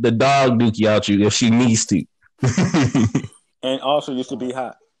beat the dog dookie out you if she needs to. And also used to be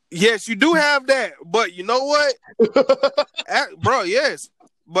hot. Yes, you do have that, but you know what, bro? Yes,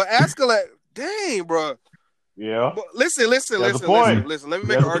 but Askeladd, dang, bro. Yeah. But listen. Let me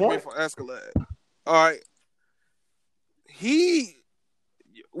make an argument for Askeladd. All right, we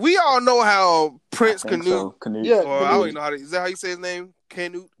all know how Prince Canute. So. Canute. Yeah, or I don't even know how to. Is that how you say his name?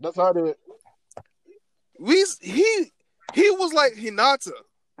 Canute. That's how I do it. He was like Hinata,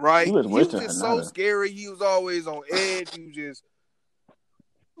 right? He was just so scary. He was always on edge. He was just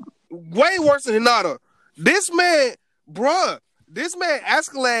way worse than Hinata. This man,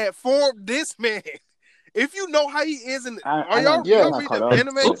 Askeladd formed this man. If you know how he is are y'all read the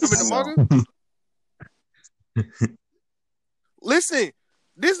anime? The manga? Listen,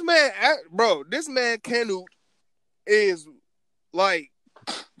 this man Canute is like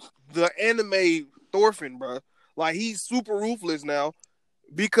the anime Thorfinn, bro. Like he's super ruthless now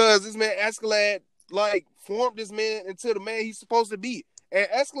because this man Askeladd like formed this man into the man he's supposed to be. And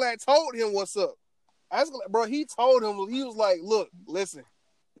Askeladd told him what's up. Askeladd, bro, he told him, he was like, look, listen.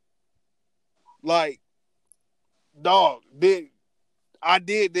 Like, dog, I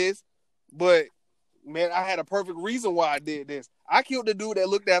did this, but man, I had a perfect reason why I did this. I killed the dude that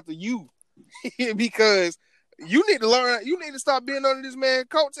looked after you because you need to learn, you need to stop being under this man's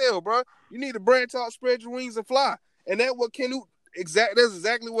coattail, bro. You need to branch out, spread your wings, and fly. And that's what Canute, that's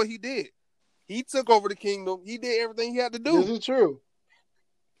exactly what he did. He took over the kingdom. He did everything he had to do. This is true.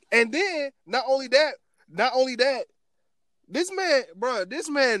 And then, not only that, this man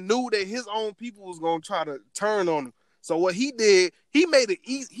knew that his own people was gonna try to turn on him. So what he did, he made it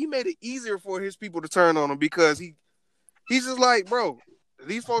easier for his people to turn on him because he's just like, bro,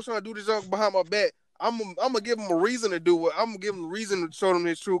 these folks trying to do this junk behind my back. I'm gonna give him a reason to do it. I'm gonna give him a reason to show them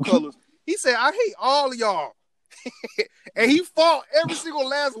his true colors. He said, I hate all of y'all. And he fought every single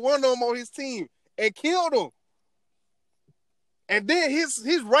last one of them on his team and killed them. And then his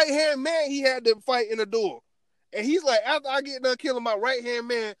right hand man, he had to fight in a duel. And he's like, after I get done killing my right hand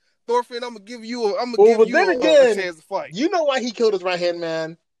man, Thorfinn, I'm gonna give you a chance to fight. You know why he killed his right hand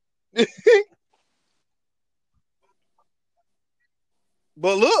man?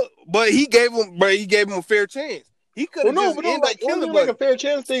 But he gave him a fair chance. He could have ended up killing him. Like a fair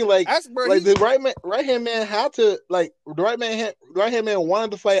chance thing, the right hand man had to the right hand man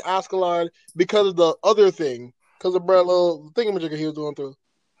wanted to fight Askeladd because of the other thing, because of little thingamajigger he was going through.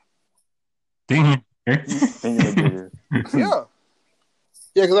 Yeah,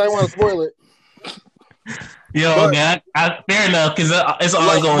 because I didn't want to spoil it. Fair enough, because it's an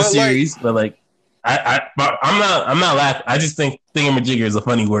ongoing series, but like. I'm not laughing. I just think thingamajigger is a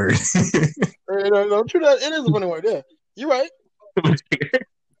funny word. No, true that it is a funny word. Yeah, you're right.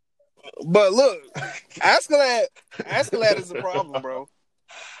 But look, Askeladd is a problem, bro.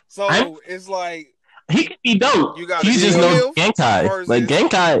 So it's like he could be dope. You got he just knows Genkai. Like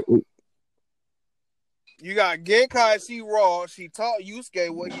Genkai. You got Genkai. She raw. She taught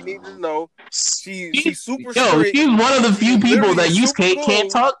Yusuke what he needed to know. She's super strict. She's one of the few people that Yusuke can't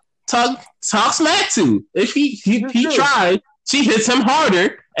talk smack to. If he tries, she hits him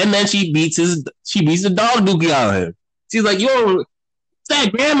harder, and then she beats the dog dookie out of him. She's like, yo,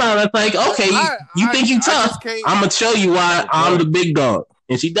 that grandma that's like, okay, you think you tough? I'm gonna show you why I'm the big dog,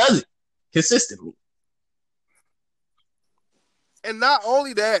 and she does it consistently. And not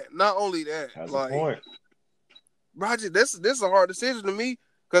only that, that's like, point. Roger, this is a hard decision to me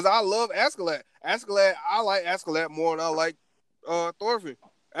because I love Askeladd. I like Askeladd more than I like Thorfinn.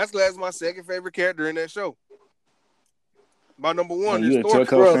 Askeladd is my second favorite character in that show. My number one is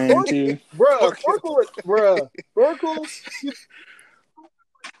Thorfinn. Thorkel.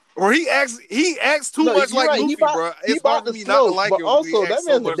 Or he acts too much like Luffy, bro. It's hard for me not to like him. Also, that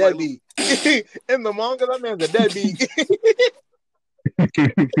man's a deadbeat. In the manga, that man's a deadbeat.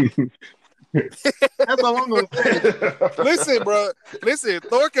 That's all I'm gonna say. Listen,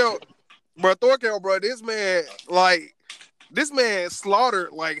 Thorkel, bro. This man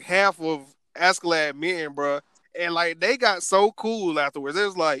slaughtered like half of Askeladd men, bro, and like they got so cool afterwards. It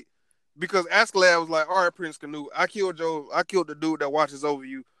was like because Askeladd was like, "All right, Prince Canute, I killed the dude that watches over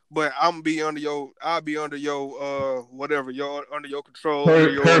you, but I'll be under your under your control,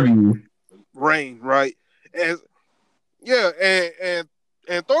 under your reign, right?" And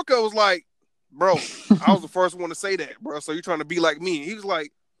and Thorkel was like, bro, I was the first one to say that, bro. So you're trying to be like me? He was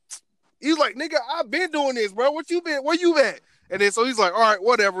like, nigga, I've been doing this, bro. Where you at? And then so he's like, all right,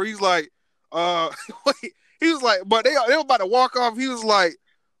 whatever. He's like, he was like, but they were about to walk off. He was like,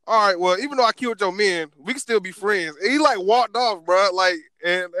 all right, well, even though I killed your men, we can still be friends. And he like walked off, bro. Like,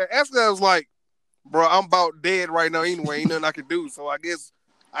 and Askeladd was like, bro, I'm about dead right now anyway. Ain't nothing I can do. So I guess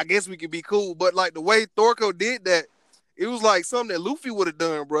we can be cool. But like the way Thorkel did that, it was like something that Luffy would have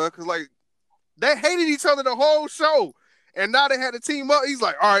done, bro. Because like they hated each other the whole show, and now they had to team up. He's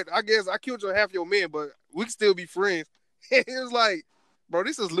like, all right, I guess I killed half your men, but we can still be friends. It was like, bro,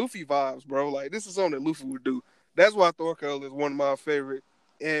 this is Luffy vibes, bro. Like this is something that Luffy would do. That's why Thorkel is one of my favorite.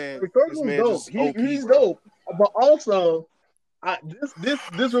 And this man dope. He's dope, but also,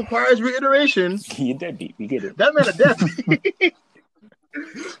 this requires reiteration. He a deadbeat. We get it. That man a deadbeat.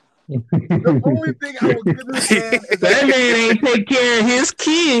 The only thing I will give this man is that man ain't take care of his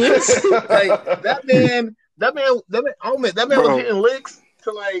kids. Like that man was hitting licks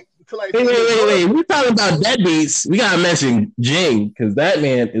to like. Wait. We're talking about deadbeats. We gotta mention Jing because that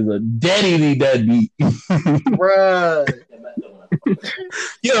man is a deadbeat. Bruh.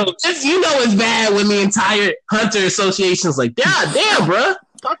 Yo, you know it's bad when the entire Hunter Association's like, God damn, bro.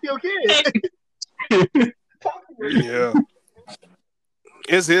 Talk to your kid. Yeah.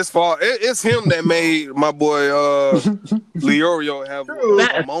 It's his fault. It's him that made my boy Leorio have a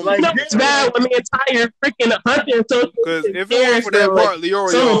moment. It's bad when the entire freaking Hunter Association. Because if it weren't for that part, Leorio,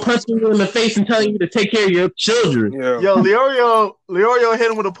 someone punching you in the face and telling you to take care of your children. Yeah. Yo, Leorio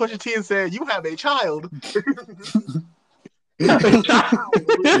hit him with a Pusha T and said, "You have a child."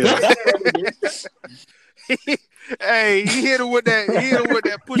 Hey, he hit him with that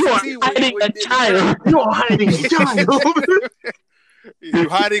Pusha T. You are hiding a child. You are hiding a child. You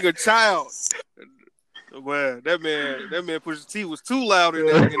hiding a child. Well, that man Pusha T was too loud in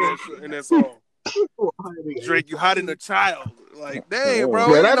that song. Drake, you hiding a child. Like, dang,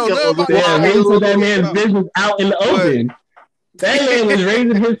 bro. Yeah, that man's business out in the open. That man was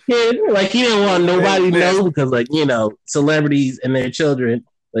raising his kid like he didn't want nobody to know because, like, you know, celebrities and their children,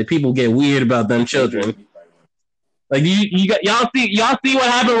 like, people get weird about them children. Like, y'all see what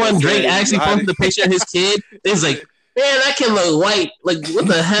happened when Drake actually posted a picture of his kid? It's like, man, that kid look white. Like, what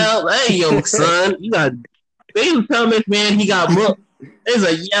the hell? Hey, yo, son, they was telling this man he got booked. It's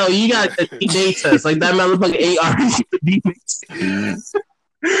like, yo, you got a DNA test. Like, that motherfucker ain't already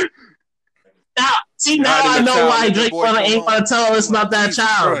Now I know why Drake ain't want to tell us about that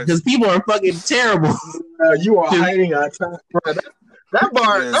child because people are fucking terrible. You are hiding a child.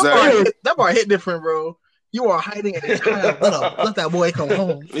 That bar hit different, bro. You are hiding a child. Let that boy come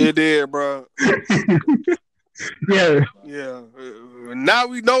home. It did, bro. Yeah. Now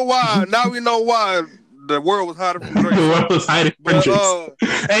we know why. The world was hiding from Drake. The world was hiding from Drake.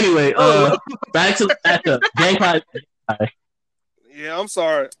 Anyway, back to the backup. Yeah, I'm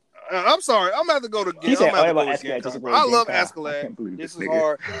sorry. I'm gonna have to go to. He said, I love Askeladd. This is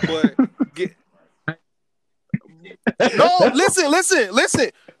hard, but no. Listen.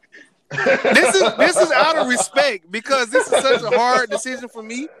 This is out of respect because this is such a hard decision for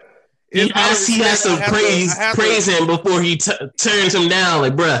me. He has to praise him before he turns him down.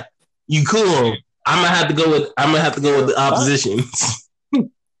 Like, bruh, you cool. I'm gonna have to go with the opposition.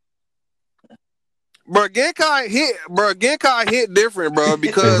 Bro, Genkai hit different, bro,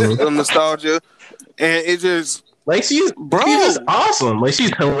 because of nostalgia, and it just like she's just awesome. Like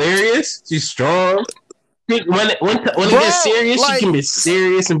she's hilarious. She's strong. When it gets serious, like, she can be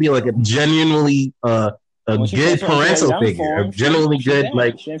serious and be like a genuinely a good parental figure, a genuinely good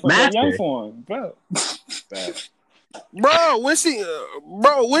like master. Bro, when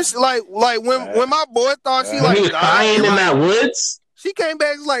like when my boy thought she like he was dying in that woods, she came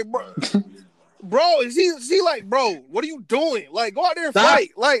back like, bro, she like, bro, what are you doing? Like, go out there and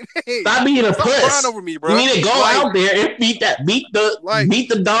fight. Like, hey, stop being a puss. Crying over me, bro. You need to go out there and beat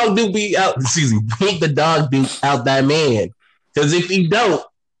the dog dude beat the dog dude out that man. Because if you don't,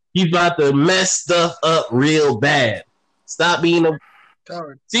 he's about to mess stuff up real bad. Stop being a.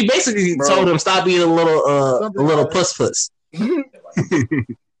 She basically told him stop being a little puss. But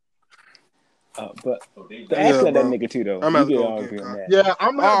ask that nigga too though. I'm about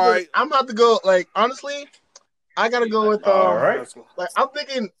to go. Like honestly, I gotta go with. Like I'm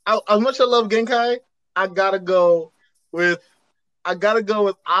thinking, as much as I love Genkai, I gotta go with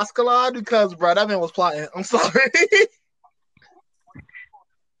Askeladd because bro, that man was plotting. I'm sorry.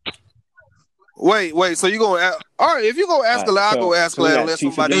 Wait. So you gonna all right? If you go Askeladd, I'll go Askeladd unless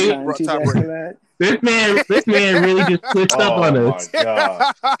somebody top right. This man really just switched up on us.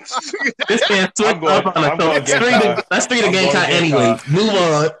 This man switched up on us. Let's treat the Genkai anyway. Move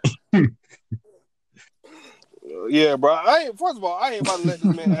on. Yeah, bro. First of all, I ain't about to let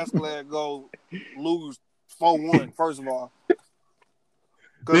this man Askeladd go lose 4-1. First of all,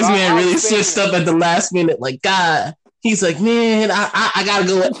 this man really switched up at the last minute. Like God, he's like, man, I gotta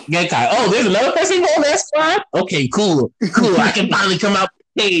go with Genkai. Oh, there's another person going Askeladd. Okay, cool. I can finally come out.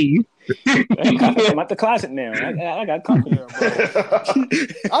 Hey. I'm at the closet now. I got company.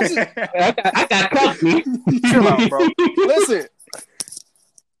 I got company. Chill out, bro. Listen,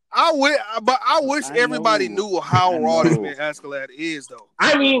 I wish everybody knew how raw this man Askeladd is, though.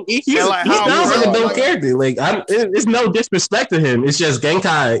 I mean, he sounds like a dope character. Like, it's no disrespect to him. It's just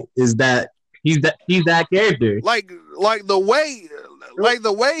Genkai is that he's that character. Like the way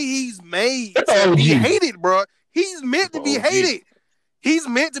he's made to be hated, bro. He's meant to be hated. He's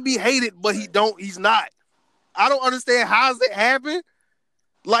meant to be hated, but he's not. I don't understand how does it happen.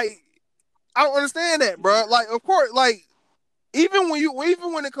 Like, I don't understand that, bro. Like, of course, like, even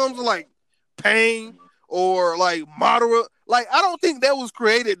when it comes to like Pain or like Madara, like, I don't think that was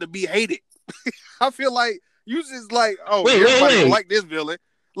created to be hated. I feel like you just like, everybody don't like this villain.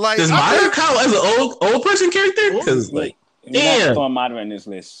 Like, does Madara count as an old person character? Because like, damn, throwing Madara in this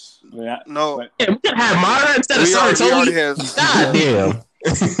list. No, we can have Madara instead of Sarutobi. God damn.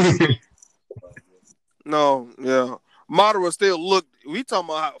 No, yeah. Madara still looked. We talking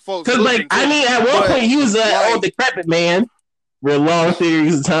about how folks. Because like, I mean, at one point he was an old decrepit man for long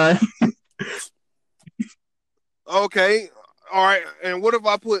periods of time. Okay, all right. And what if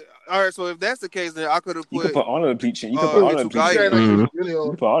I put? All right, so if that's the case, then I could have put. You could put all of the Bleach in. You could put all of the Bleach. You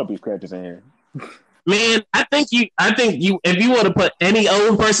could put all the Bleach characters in here. Man, I think you. If you would have put any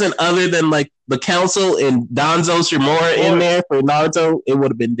old person other than like the council and Danzo Shimura in there for Naruto, it would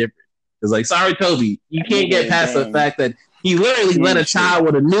have been different. It's like, sorry, Toby, you can't get past the fact that he literally let a child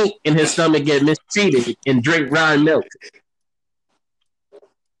with a nuke in his stomach get mistreated and drink round milk.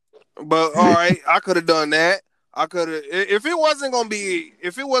 But all right, I could have done that. I could have if it wasn't gonna be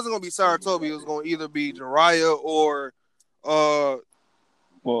Sarutobi, it was gonna either be Jiraiya or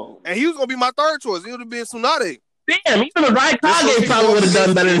and he was gonna be my third choice. It would have been Tsunade. Damn, even the Raikage probably would have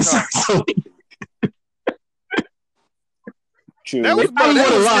done better than Sarutobi. True. That was probably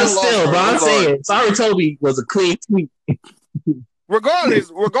would have lost still, but I'm saying Sarutobi was a clean sweep. Regardless,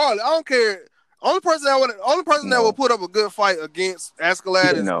 I don't care. Only person that would put up a good fight against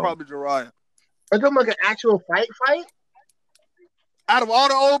Askeladd is probably Jiraiya. Are you talking like an actual fight? Out of all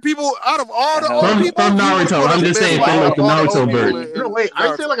the old people, from Naruto, I'm just saying from like the Naruto version. No, wait, are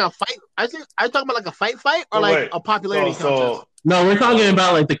you saying like a fight? Are you talking about like a fight, or like a popularity contest? No, we're talking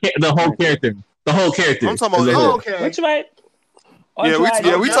about like the whole character. The whole character. I'm talking about okay. Which right? We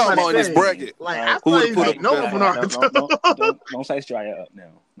talking about in this bracket. Like, who would put up don't say Jiraiya up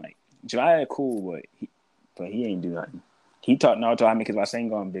now. Like, Jiraiya cool, but he ain't do nothing. He taught Naruto how to make his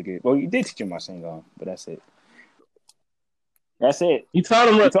Rasengan bigger. Well, he did teach him Rasengan, but that's it. He taught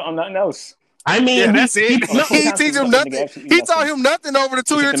him nothing else. I mean, that's it. He teach him nothing. He taught him nothing over the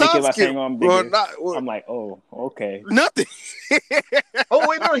 2-year time skip. I'm like, oh, okay. Nothing. Oh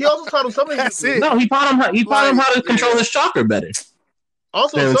wait, no. He also taught him something. That's it. No, he taught him how to control his chakra better.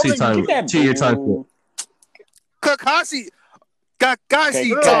 Also, something 2-year time skip. Kakashi taught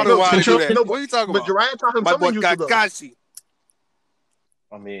him how to do that. What are you talking about? But Jiraiya taught him something useful, Kakashi.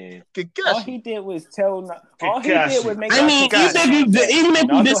 I mean, all he did was tell. All he did was make. I mean, even if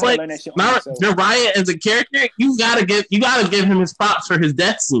you dislike Jiraiya as a character, you gotta give him his props for his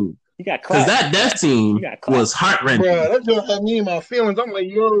death scene. Because that death scene was heart-wrenching. Bro, that just had me in my feelings. I'm like,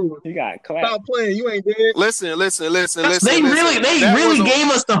 yo, you got clapped. Stop playing. You ain't dead. Listen. They really gave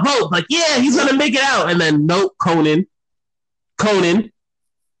us the hope. Like, yeah, he's gonna make it out, and then nope, Conan. So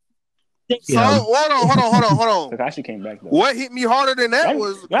hold on. Kakashi came back though. What hit me harder than that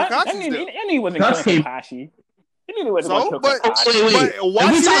was Kakashi's death. I knew he wasn't killing Kakashi. He knew he wasn't going to kill Kakashi. Wait.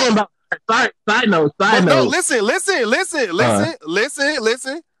 Are we talking about side note? No, listen.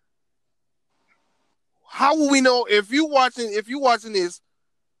 How will we know if you watching this?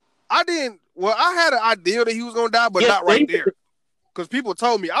 I had an idea that he was gonna die, but not right there. Because people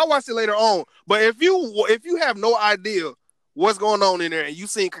told me. I watched it later on. But if you have no idea what's going on in there and you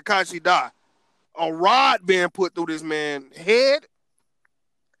seen Kakashi die, a rod being put through this man's head,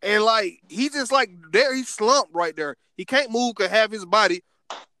 and like he just like there, he slumped right there. He can't move, could have his body.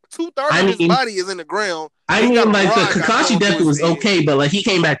 2/3 of his body is in the ground. I mean, like the Kakashi death was okay, but like he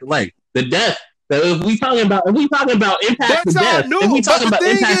came back to life. The death. If we talking about impact to death, if we talking about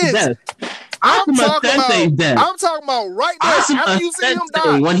impact to death, I'm talking about right now. After you see him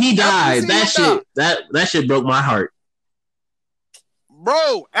die, when he died, that shit broke my heart.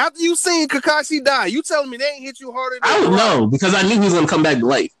 Bro, after you seen Kakashi die, you telling me they ain't hit you harder than I would know because I knew he was gonna come back to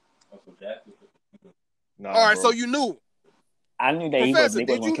life. All right, so you knew. I knew that Professor,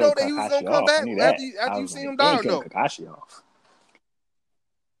 did you know that he was gonna come back after you seen him die? No. Kakashi off.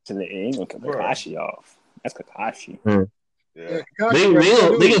 So they ain't gonna kill Kakashi off. That's Kakashi. Yeah.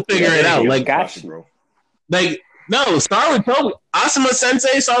 They can figure it out. Like Kakashi, bro. Like no, Sarutobi, Asuma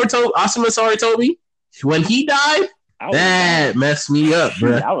Sensei, Asuma Sarutobi, when he died, that messed me up,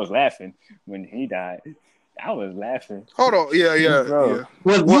 bro. I was laughing when he died. I was laughing. Hold on, yeah.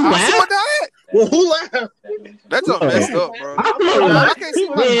 Well, Asuma died? Well, who laughed? That's all messed up, bro. I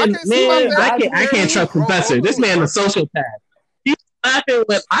can't trust Professor. This man is a sociopath. Laughing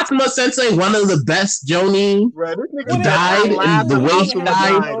with Asuma Sensei, one of the best Jonin, died and the way he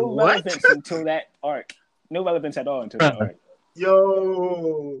died. No relevance until that arc. No relevance at all until that arc.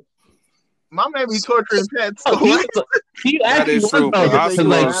 Yo, my man be torturing pets. He actually was true.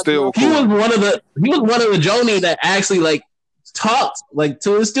 He was one of the Jonin that actually like talked like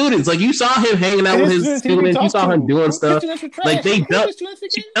to his students. Like you saw him hanging out with his students. You saw him doing stuff. Like they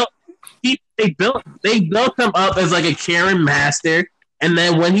built him up as like a caring master, and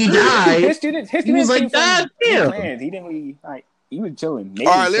then when he died, his students he was like, "God damn!" He didn't really like. He was chilling. All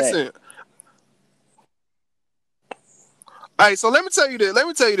right, listen. All right, so let me tell you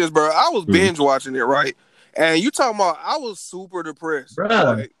this, bro. I was binge watching it, right? And you talking about I was super depressed,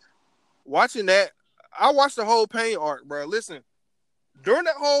 like, watching that. I watched the whole Pain arc, bro. Listen, during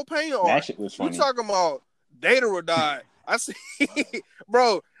that whole Pain arc, that shit was funny. You talking about Datara died. I see,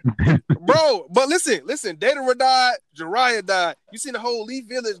 bro. But listen. Datara died. Jiraiya died. You seen the whole Leaf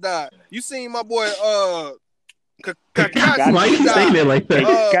Village died. You seen my boy Kakashi. Why you saying it like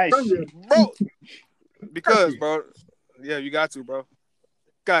that, bro? Because, bro. Yeah, you got to, bro.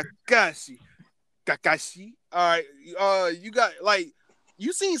 Kakashi. All right. You got like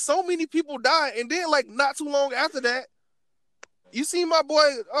you seen so many people die, and then like not too long after that, you see my boy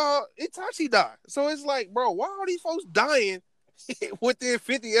Itachi die. So it's like, bro, why are these folks dying within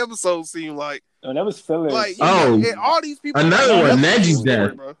 50 episodes? Seem like that was filler. Like, all these people. Another one, Neji's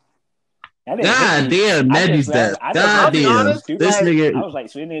death. God damn, Neji's death. God damn, this nigga. I was like,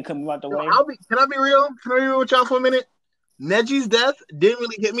 so this nigga coming out the way. Can I be real? Can I be real with y'all for a minute? Neji's death didn't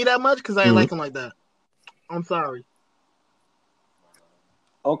really hit me that much because I didn't like him like that. I'm sorry.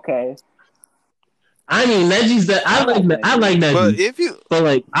 Okay. I mean, Neji's death. I like Neji. But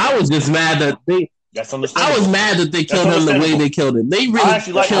like, I was just mad that they. That's understandable. I was mad that they killed him the way they killed him. They really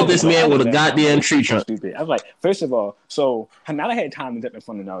killed this man with a goddamn tree trunk. Stupid. I was like, first of all, so Hinata had time to jump in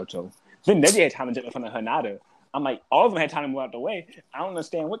front of Naruto. Then Neji had time to jump in front of Hinata. I'm like, all of them had time to move out the way. I don't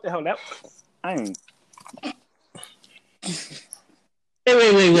understand what the hell that. I ain't.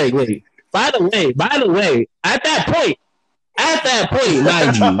 Wait. By the way, at that point,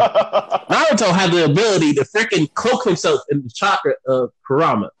 mind you, Naruto had the ability to freaking cloak himself in the chakra of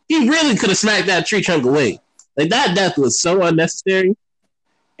Kurama. He really could have smacked that tree trunk away. Like, that death was so unnecessary.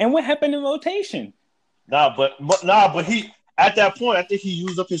 And what happened in rotation? But he at that point, I think he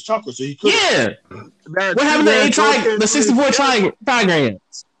used up his chakra, so he could. Yeah. What happened to the 64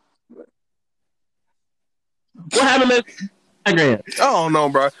 trigrams? What happened to trigrams? I don't know,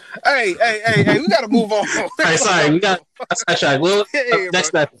 bro. Hey, we gotta move on. All right, sorry, we got that's track. Well,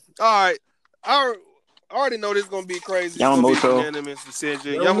 next match. All right. I already know this is gonna be crazy. Yamamoto. Unanimous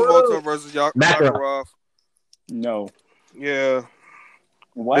decision. Yamamoto versus Makarov. No. Yeah.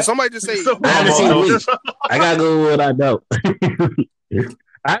 What? Did somebody just say? I haven't seen Bleach. I gotta go with what I know.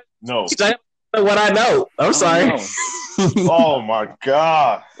 No. I know what I know. I'm sorry. Oh my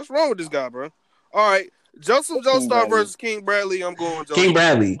god. What's wrong with this guy, bro? All right, Joseph Joestar versus King Bradley. I'm going Joseph. King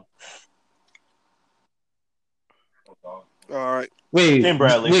Bradley. All right. Wait, King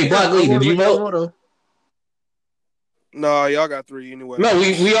Bradley. Wait, Block Lee, did you vote? No, y'all got 3 anyway. No,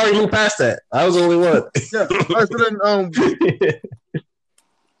 we already moved past that. I was the only one. Yeah. All right, so then,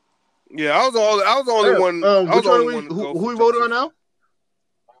 yeah, I was the only one. I was the only one. Who we voted on now?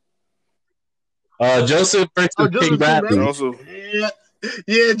 Joseph versus King Bradley. Joseph.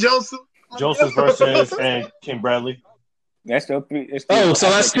 Yeah, Joseph. Joseph versus and King Bradley. That's still 3. So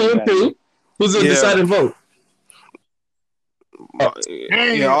that's 2 and 2. Who's the deciding vote?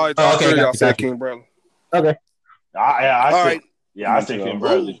 Yeah, all right. Okay, y'all said King Bradley. Okay. I say King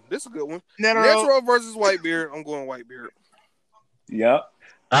Bradley. Ooh, this is a good one. Netero versus Whitebeard. I'm going Whitebeard. Yep.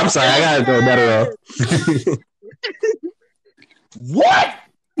 I'm sorry, I gotta go Netero. What?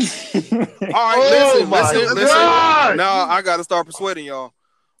 All right, listen. Now I gotta start persuading y'all.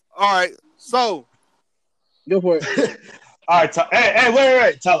 All right, so go for it. All right, hey,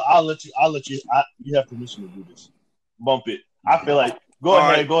 wait. Tyler, I'll let you. You have permission to do this. Bump it. I feel like go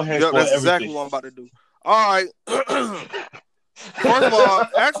ahead. Yep, that's exactly what I'm about to do. All right. First of all,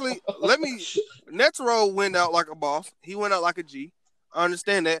 actually, Netero went out like a boss. He went out like a G. I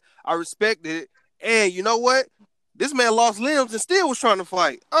understand that. I respected it. And you know what? This man lost limbs and still was trying to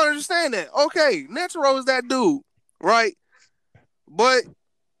fight. I understand that. Okay, Netero is that dude, right? But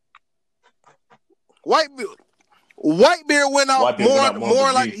Whitebeard went out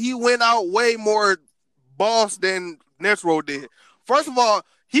more like he went out way more boss than Netero did. First of all,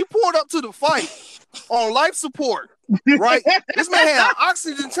 he pulled up to the fight on life support, right? This man had an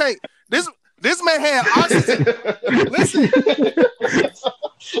oxygen tank. This man had oxygen. Listen.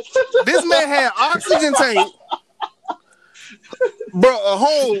 This man had oxygen tank. Bro,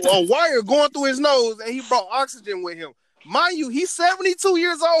 a wire going through his nose, and he brought oxygen with him. Mind you, he's 72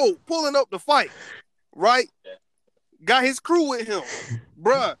 years old pulling up the fight, right? Got his crew with him.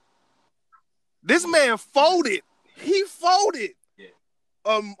 Bruh, this man folded. He folded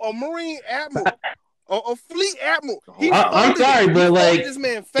a Marine Admiral. A fleet admiral. I'm sorry, but like this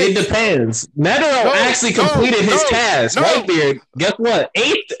man it depends. Netero actually completed his task. Whitebeard, guess what?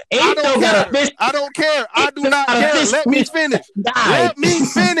 Eight still got a fist. I don't care. I do not care. Let me finish. Let me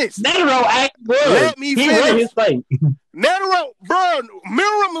finish. Netero actually good. Let me finish. His fight. Netero, bro,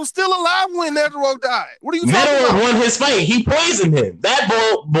 Miriam was still alive when Netero died. What are you talking about? Netero won his fight. He poisoned him. That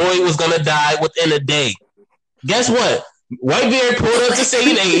boy was gonna die within a day. Guess what? Whitebeard pulled up to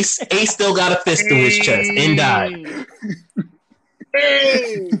save Ace. Ace still got a fist through his chest and died.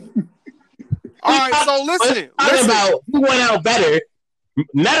 All right, so listen. About who went out better.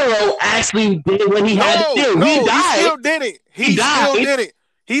 Netero actually did what he had to do. He died. He still did it. He still did it.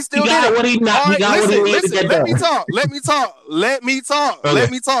 He still did it. What he got what he needed to get done. Let me talk.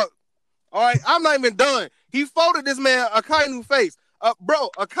 All right, I'm not even done. He folded this man Akainu face. Bro,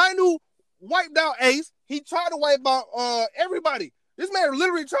 Akainu wiped out Ace. He tried to wipe out everybody. This man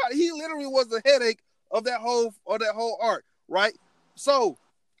literally tried. He literally was the headache of that whole arc, right? So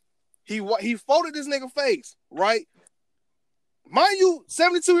he folded this nigga face, right? Mind you,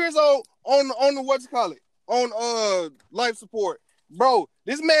 72 years old on the what you call it on life support, bro.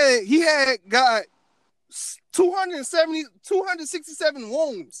 This man he had got 267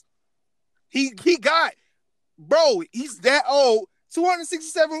 wounds. He got, bro. He's that old.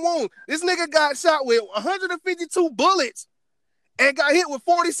 267 wounds. This nigga got shot with 152 bullets and got hit with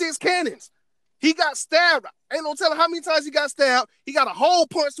 46 cannons. He got stabbed. Ain't no telling how many times he got stabbed. He got a hole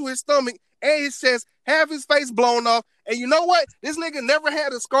punched to his stomach and his chest, half his face blown off. And you know what? This nigga never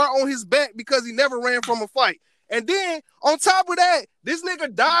had a scar on his back because he never ran from a fight. And then, on top of that, this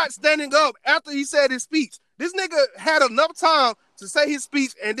nigga died standing up after he said his speech. This nigga had enough time to say his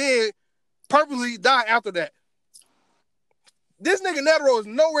speech and then purposely die after that. This nigga Netero is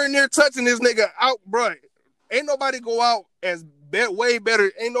nowhere near touching this nigga out, bro. Ain't nobody go out way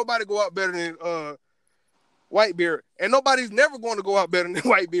better. Ain't nobody go out better than Whitebeard. And nobody's never going to go out better than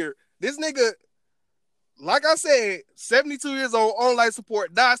Whitebeard. This nigga, like I said, 72 years old, on life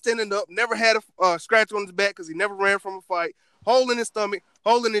support, died standing up, never had a scratch on his back because he never ran from a fight, hole in his stomach,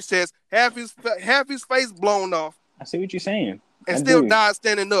 hole in his chest, half his face blown off. I see what you're saying. And still died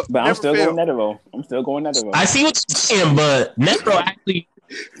standing up. But I'm still going Netero. I see what you're saying, but Netero actually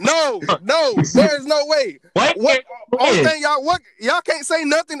No, there's no way. Only thing y'all can't say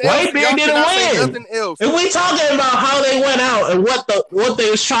nothing else. Whitebeard didn't win. Nothing else. If we talking about how they went out and what they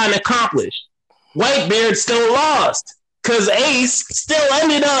was trying to accomplish, Whitebeard still lost because Ace still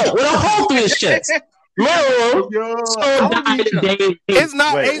ended up with a hole through his chest. It's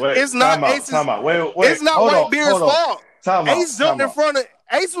not Ace's Whitebeard's fault. Ace jumped in front of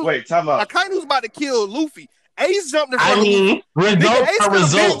Ace. Akainu was about to kill Luffy. Ace jumped in front of Luffy. Results are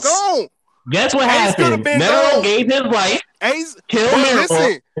results. Guess what happened? Netero gave his life. Ace killed Mero.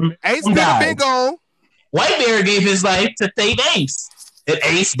 Listen, Ace could have been gone. Whitebeard gave his life to save Ace, and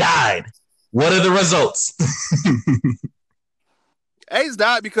Ace died. What are the results? Ace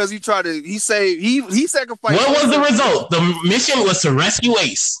died because he sacrificed. What was the result? The mission was to rescue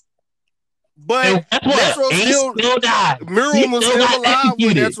Ace. But Netero still died. Mero was still alive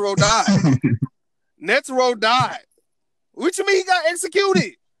when Netero died. Netero died. What you mean he got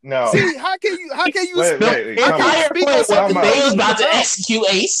executed? No. See, how can you They was about to execute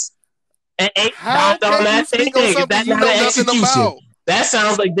Ace, and Ace died on that same day. That's not an execution. That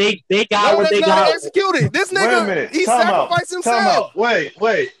sounds like they got what they got. Executed. This nigga, he sacrificed himself. Wait.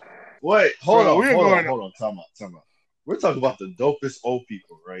 Hold on. Time out. We're talking about the dopest old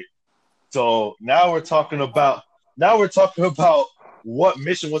people, right? So now we're talking about what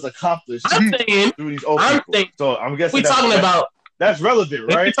mission was accomplished through these old people. So I'm guessing that's relevant,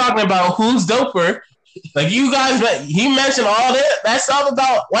 right? We're talking about who's doper. Like you guys, he mentioned all that stuff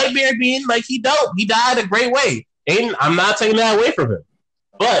about Whitebeard being like he dope. He died a great way. And I'm not taking that away from him.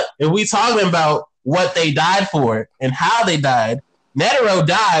 But if we talking about what they died for and how they died, Netero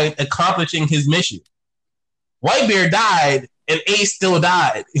died accomplishing his mission. Whitebeard died and Ace still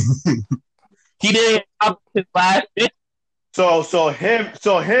died. He didn't accomplish his last mission. So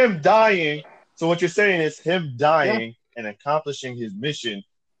him dying. So what you're saying is him dying and accomplishing his mission.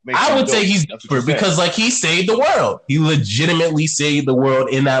 I would say he's doper because like he saved the world. He legitimately saved the world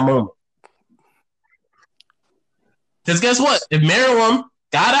in that moment. Because guess what? If Meruem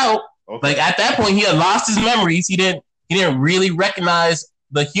got out, like at that point he had lost his memories. He didn't really recognize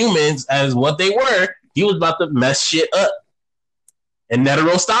the humans as what they were. He was about to mess shit up. And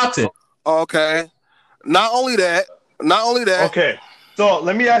Netero stopped him. Okay. Not only that. Okay. So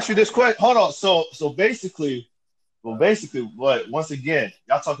let me ask you this question. Hold on. So basically, what once again,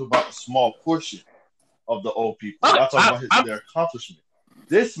 y'all talk about a small portion of the old people. Y'all talk about their accomplishment.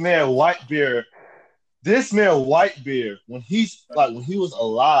 This man Whitebeard, when he was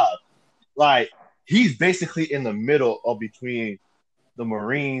alive, like he's basically in the middle of between the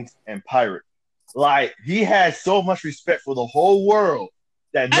Marines and pirates. Like he had so much respect for the whole world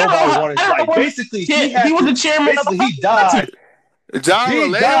that nobody wanted. Like basically, he was the chairman. Basically, he died.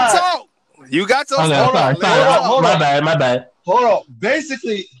 John, let him talk. You got to hold on. My bad. Hold on.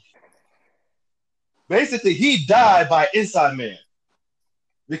 Basically, he died by inside man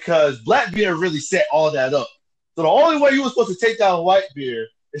because Blackbeard really set all that up. So the only way you were supposed to take down Whitebeard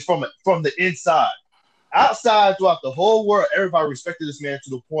is from the inside. Outside, throughout the whole world, everybody respected this man to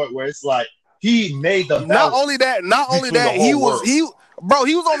the point where it's like he made the. Not only that, he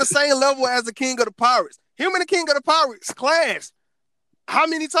was on the same level as the King of the Pirates. Him and the King of the Pirates clashed. How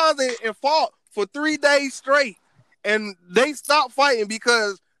many times they fought for 3 days straight, and they stopped fighting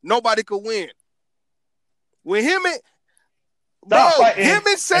because nobody could win. When him and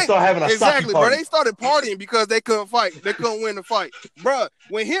Shanks bro, they started partying because they couldn't fight. They couldn't win the fight, bro.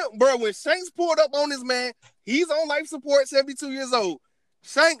 When Shanks pulled up on this man, he's on life support, 72 years old.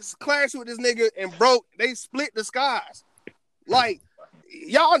 Shanks clashed with this nigga and they split the skies. Like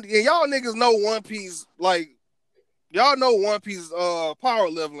y'all niggas know One Piece. Like y'all know One Piece power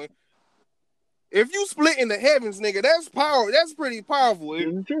leveling. If you split in the heavens, nigga, that's power. That's pretty powerful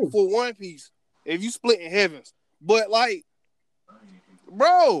for One Piece. If you split in heavens, but like,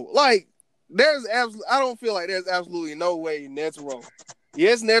 bro, like I don't feel like there's absolutely no way Netero.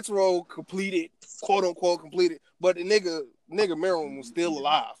 Yes, Netero completed, quote unquote completed, but the nigga Meruem was still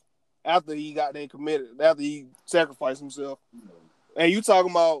alive after he got there committed, after he sacrificed himself. And you talking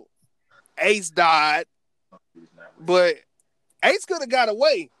about Ace died, but Ace could have got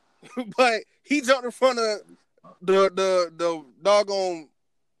away, but he jumped in front of the doggone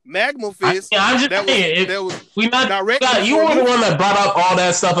magma fist. I'm just saying, you were the one that brought up all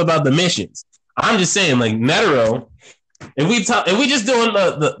that stuff about the missions. I'm just saying, like Netero, if we just doing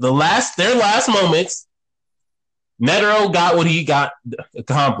their last moments, Netero got what he got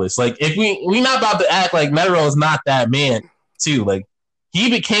accomplished. Like if we not about to act like Netero is not that man too. Like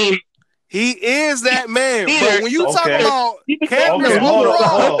he is that man. But when you talk about characters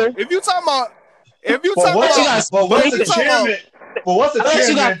overall, if you talk about But what's the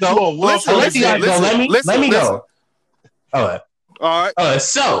chairman to a world? Let me go. All right. All right.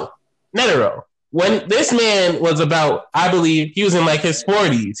 So Netero, when this man was about, I believe he was in like his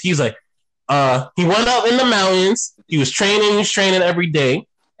 40s. He's like, he went up in the mountains. He was training every day.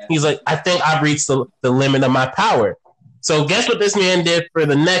 He's like, I think I've reached the limit of my power. So guess what this man did for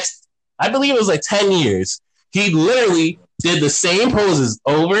the next, I believe it was like 10 years. He literally did the same poses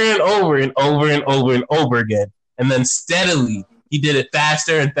over and over and over and over and over again. And then steadily, he did it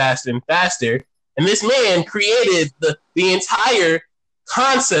faster and faster and faster. And this man created the entire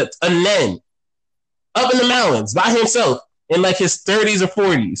concept of Nen up in the mountains by himself in like his 30s or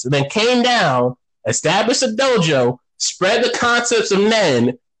 40s. And then came down, established a dojo, spread the concepts of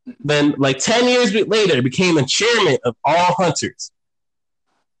Nen. Then like 10 years later, became the chairman of all hunters.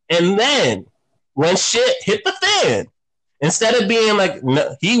 And then when shit hit the fan, instead of being like,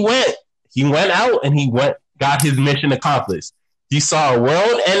 no, he went out and got his mission accomplished. He saw a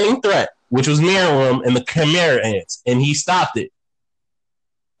world-ending threat, which was Meruem and the Chimera Ants, and he stopped it.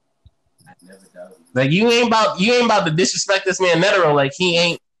 Like you ain't about to disrespect this man Netero. Like he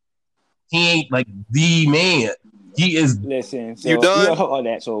ain't like the man. He is. Listen, so you done? All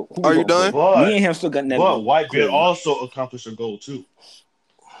that. So are you done? Me and him still got Netero. But Whitebeard also accomplished a goal too.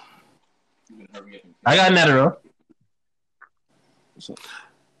 I got Netero.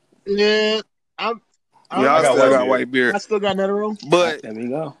 Yeah, I got Whitebeard. I still got Netero. But there we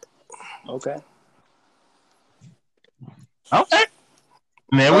go. Okay.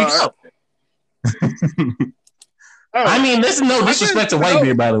 There we go. I mean, this is no disrespect to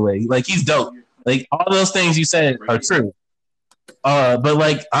Whitebeard, by the way. Like he's dope. Like all those things you said are true. But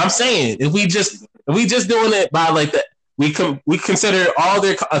like I'm saying, if we just doing it by like that, we consider all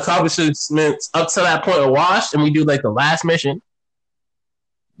their accomplishments up to that point a wash, and we do like the last mission.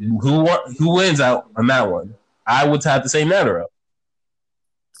 Who wins out on that one? I would have to say Netero.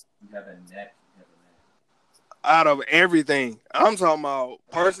 Out of everything, I'm talking about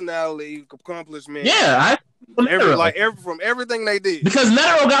personality, accomplishment. Yeah, from everything they did. Because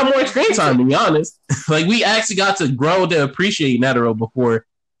Netero got more screen time, to be honest. Like we actually got to grow to appreciate Netero before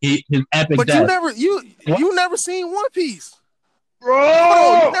his epic but death. You never seen One Piece,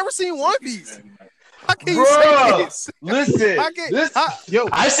 bro. You never seen One Piece. How can you say this? Listen,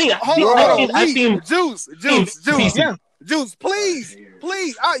 I've seen. I've seen Juice. Please.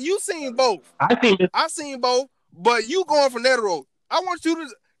 You seen both. I seen both, but you going for Netero. I want you to.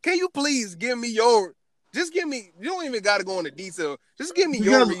 Can you please give me your? Just give me. You don't even got to go into detail. Just give me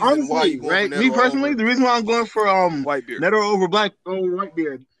your reason honestly, why you going for Netero. Me personally, the reason why I'm going for Whitebeard. Netero over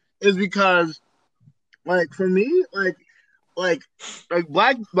Whitebeard is because, like, for me, like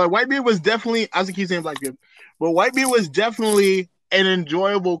Whitebeard was definitely. I keep saying Blackbeard, but Whitebeard was definitely an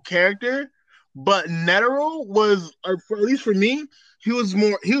enjoyable character. But Netero was, at least for me, he was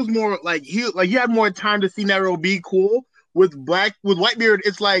more like he had more time to see Netero be cool. With Whitebeard,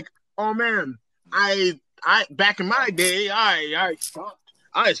 it's like, oh man, I back in my day, I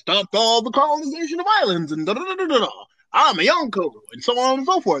stopped all the colonization of islands and I'm a Yonko and so on and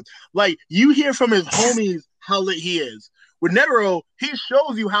so forth. Like you hear from his homies how lit he is. With Netero, he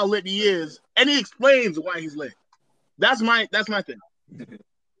shows you how lit he is, and he explains why he's lit. That's my thing.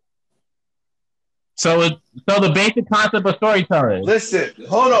 So the basic concept of storytelling. Listen,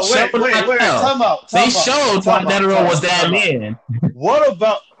 hold on, wait, time out. They showed why Netero was that man. What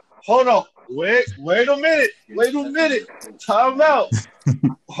about? Hold on, wait a minute. Time out.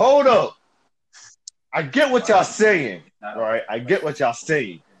 Hold up. I get what y'all saying, all right? I get what y'all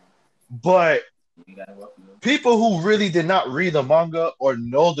saying, but people who really did not read the manga or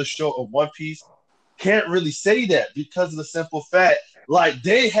know the show of One Piece can't really say that because of the simple fact. Like,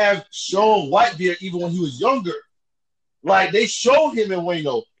 they have shown Whitebeard even when he was younger. Like, they showed him in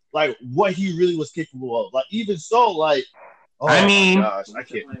Wano, like, what he really was capable of. Like, even so, like, I mean, gosh, I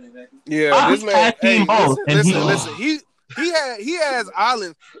can't. Yeah, this man, listen. He has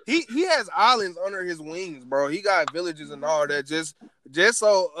islands. He has islands under his wings, bro. He got villages and all that just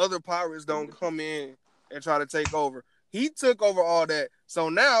so other pirates don't come in and try to take over. He took over all that. So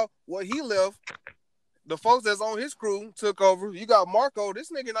now, what he left, the folks that's on his crew took over. You got Marco.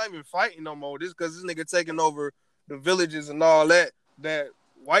 This nigga not even fighting no more. This because this nigga taking over the villages and all that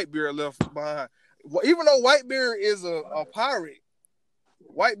Whitebeard left behind. Even though Whitebeard is a pirate,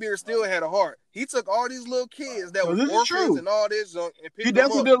 Whitebeard still had a heart. He took all these little kids that were orphans and all this and picked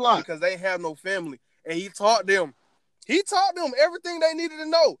them up did a lot because they have no family. And he taught them. He taught them everything they needed to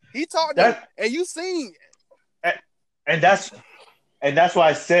know. He taught them. And you seen. And that's why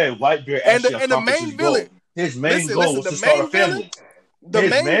I said Whitebeard actually and the main villain. His main goal was to start a family. The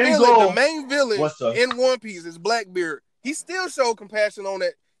main villain in One Piece is Blackbeard. he still showed compassion on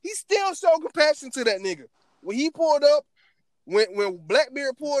that. He still showed compassion to that nigga. When he pulled up, when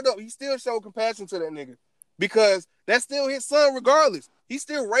Blackbeard pulled up, he still showed compassion to that nigga. Because that's still his son regardless. He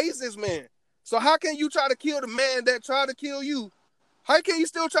still raised this man. So how can you try to kill the man that tried to kill you? How can you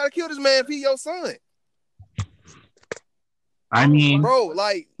still try to kill this man if he your son? I mean, bro,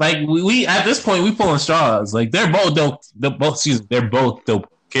 like we at this point we pulling straws. Like they're both dope. They're both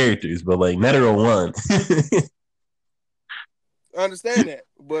dope characters, but like Netero won. I understand that,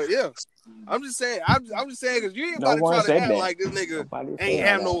 but yeah, I'm just saying because you ain't about to try to act like this nigga ain't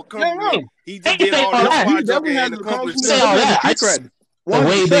have no accomplishment. He just did all that. He definitely has accomplishment. The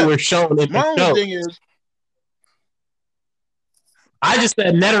way they were shown in the show. Thing is, I just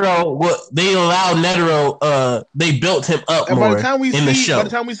said Netero. They allowed Netero. They built him up and more the show. By the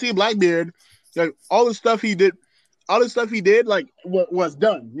time we see Blackbeard, like all the stuff he did, like was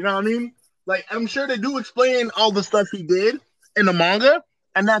done. You know what I mean? Like I'm sure they do explain all the stuff he did in the manga,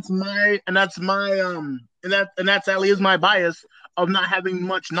 and that's Ali is my bias of not having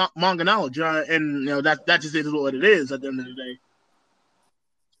much manga knowledge, and you know that just is what it is at the end of the day.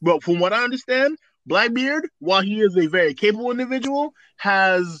 But from what I understand, Blackbeard, while he is a very capable individual,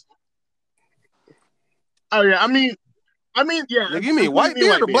 has. Oh yeah, I mean, yeah. Like, you mean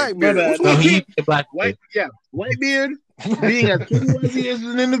Whitebeard or Blackbeard? Whitebeard, being as capable as he is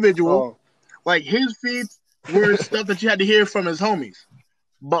as an individual, like his feats were stuff that you had to hear from his homies.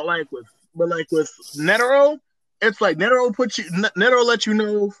 But like with Netero, it's like Netero let you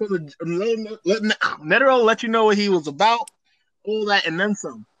know Netero let you know what he was about, all that, and then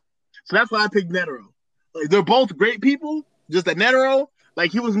some. So that's why I picked Netero. Like they're both great people, just that Netero,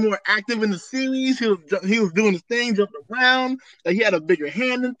 like he was more active in the series. He was doing his thing, jumping around. Like he had a bigger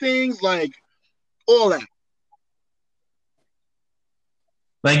hand in things, like all that.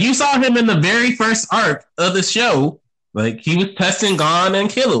 Like you saw him in the very first arc of the show. Like he was testing Gon and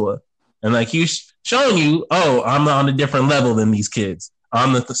Killua, and like he was showing you, oh, I'm on a different level than these kids.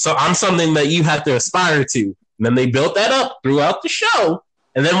 So I'm something that you have to aspire to. And then they built that up throughout the show.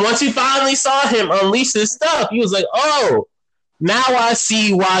 And then once you finally saw him unleash his stuff, he was like, oh, now I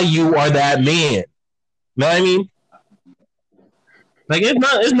see why you are that man. You know what I mean? Like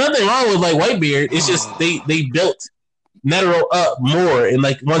it's nothing wrong with like Whitebeard. It's just they built Netero up more, and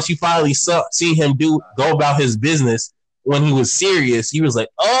like once you finally see him go about his business when he was serious, he was like,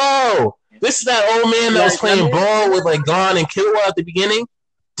 oh, this is that old man that was playing ball with like Gon and Killua at the beginning.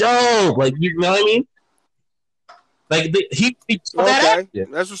 Dope, like you know what I mean? Like he okay,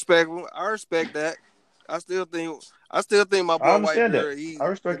 that's respectful. I respect that. I still think my boy Whitebeard,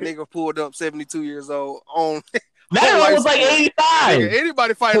 the nigga pulled up 72 years old on. Netero was like 85.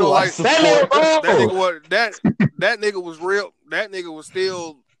 Anybody fighting on life support? That nigga was real. That nigga was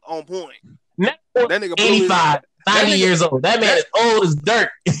still on point. That nigga 85, 90 years old. That man is old as dirt.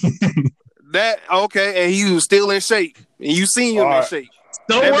 And he was still in shape. And you seen him in shape.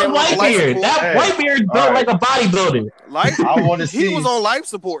 So was Whitebeard. That Whitebeard built like a bodybuilder. I want to see. He was on life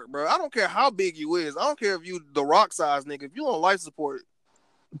support, bro. I don't care how big you is. I don't care if you the rock size nigga. If you on life support,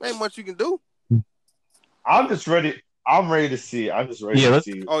 ain't much you can do. I'm just ready. I'm ready to see. I'm just ready to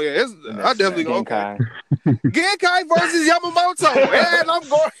see. Oh yeah, I definitely go. Okay. Genkai versus Yamamoto, and I'm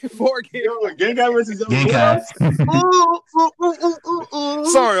going for Genkai versus Yamamoto.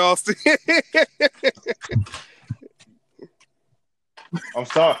 Sorry, Austin. I'm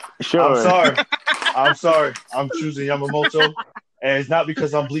sorry. Sure. I'm sorry. I'm choosing Yamamoto, and it's not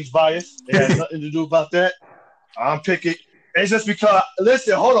because I'm Bleach biased. It has nothing to do about that. I'm picking. It's just because.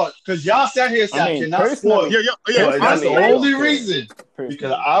 Listen, hold on, because y'all sat here and said I cannot spoil. Yeah. That's the only reason.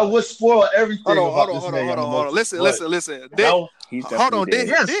 Because I would spoil everything. Hold on. Listen. Hold on. Didn't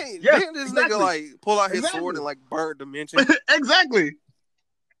this nigga like pull out his sword and like burn Dimension? Exactly.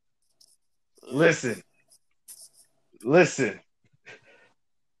 Listen.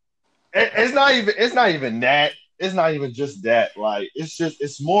 It's not even that. It's not even just that. Like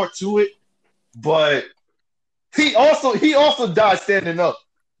it's more to it. But he also died standing up.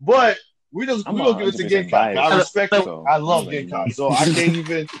 But we gonna give it to Genkai. I respect it. I love Genkai. So I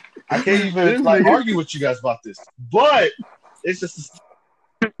can't even like argue with you guys about this. But it's just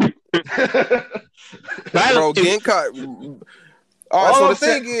bro, Genkai. All right, so the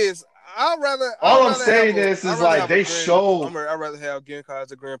thing is, I'm saying is like they show. I'd rather have Genkai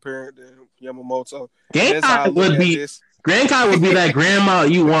as a grandparent than Yamamoto. Genkai would be that grandma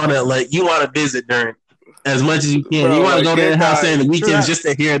you wanna visit during as much as you can. Bro, you want to go to their house in the weekends just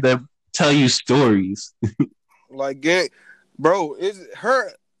to hear them tell you stories. Bro,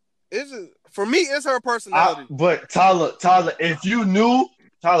 for me, it's her personality. But Tyler, if you knew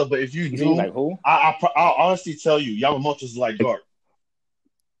Tyler, but if you do, like who? I'll honestly tell you, Yamamoto's like Garp.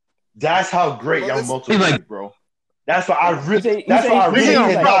 That's how great Yamamoto is, bro. That's why I really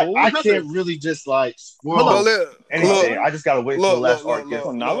I can't really just like spoil anything. I just gotta wait for the last arc.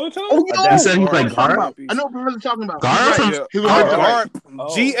 Naruto? I said he's like Garp. I know what you're talking about. Garp.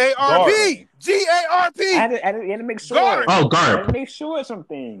 G-A-R-P. G-A-R-P. I had to make sure. Garp. Oh, Garp. I had to make sure of some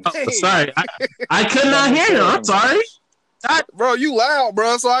things. Sorry. I could not hear you. I'm sorry. Bro, you loud,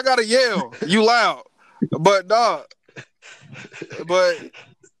 bro, so I gotta yell. You loud. But, dog. But,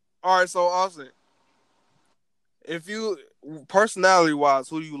 all right, so Austin. If you personality wise,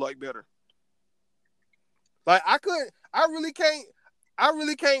 who do you like better? Like I really can't.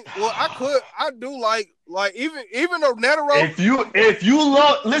 Well, I do like even though Netero. If you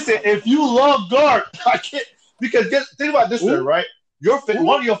love Garp, I can't because think about this way, right?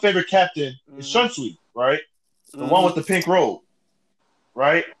 One of your favorite captain is Shunsui, right? The one with the pink robe,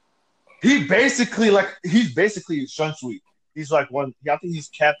 right? He's basically Shunsui. He's like one. I think he's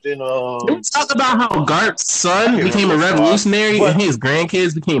captain. Can we talk about how Garp's son became a revolutionary and his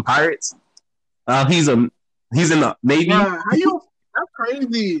grandkids became pirates? He's in the Navy. That's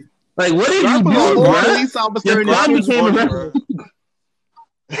crazy. Like, what did you do, bro? Your son became a revolutionary.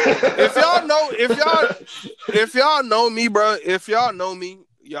 If y'all know me, bro. If y'all know me,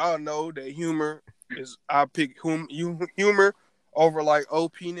 y'all know that humor is. I pick humor over like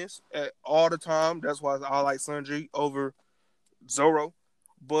OP-ness at all the time. That's why I like Sanji over Zoro,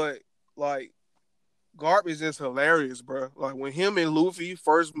 but like Garp is just hilarious, bro. Like when him and Luffy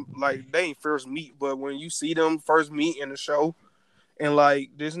first, like they ain't first meet, but when you see them first meet in the show, and like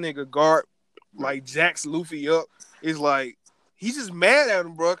this nigga Garp like jacks Luffy up, it's like he's just mad at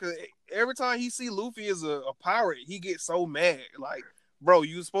him, bro. Because every time he see Luffy as a pirate, he gets so mad. Like, bro,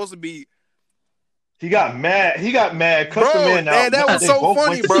 you supposed to be. He got mad. Bro, man, that was so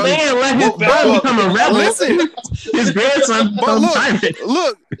funny, bro. Man, let his son become a rebel. Listen, his grandson become pirate.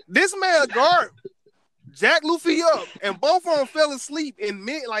 Look, this man Garp jacked Luffy up, and both of them fell asleep in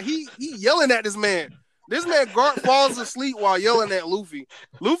mid. Like he yelling at this man. This man Garp falls asleep while yelling at Luffy.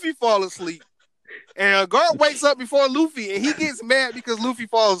 Luffy falls asleep, and Garp wakes up before Luffy, and he gets mad because Luffy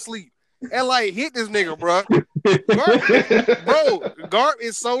falls asleep. And like hit this nigga, bro. Garp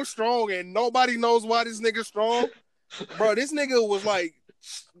is so strong, and nobody knows why this nigga strong. Bro, this nigga was like,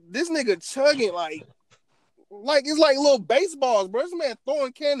 this nigga chugging like it's like little baseballs, bro. This man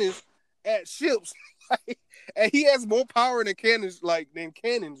throwing cannons at ships, and he has more power than cannons, than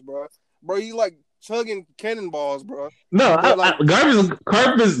cannons, bro. Bro, he like chugging cannonballs, bro. No,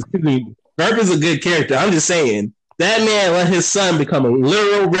 Garp is a good character. I'm just saying that man let his son become a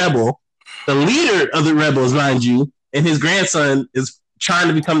literal rebel. The leader of the rebels, mind you, and his grandson is trying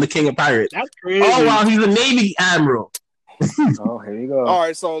to become the king of pirates. That's crazy. All while he's a Navy admiral. Oh, here you go. All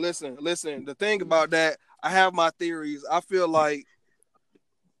right, so listen. The thing about that, I have my theories. I feel like,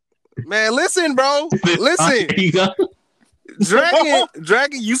 man, listen, bro. Listen. Here you go.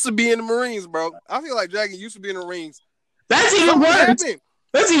 Dragon used to be in the Marines, bro. I feel like Dragon used to be in the Marines. That's even worse.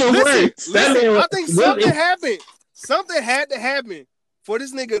 That's even worse. I think something happened. Something had to happen for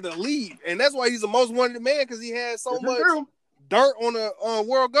this nigga to leave, and that's why he's the most wanted man, because he had so much dirt on the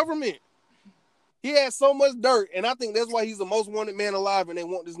world government. He had so much dirt, and I think that's why he's the most wanted man alive, and they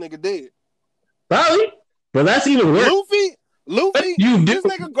want this nigga dead. Probably, but that's even worse. Luffy, this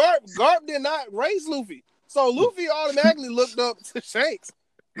nigga Garp did not raise Luffy, so Luffy automatically looked up to Shanks,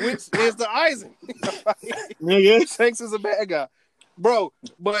 which is the Aizen. Shanks is a bad guy. Bro,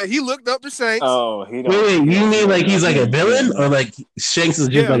 but he looked up to Shanks. Oh, he don't. Wait, you mean like he's like a villain, or like Shanks is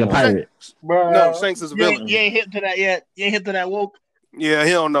just like a pirate? Bro, no, Shanks is a villain. You ain't hit to that yet. You ain't hit to that woke. Yeah,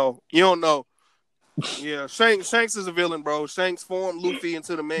 he don't know. You don't know. Yeah, Shanks is a villain, bro. Shanks formed Luffy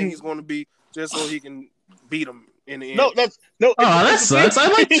into the man he's going to be, just so he can beat him in the end. No. Oh, that sucks. I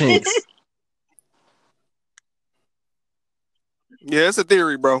like Shanks. Yeah, it's a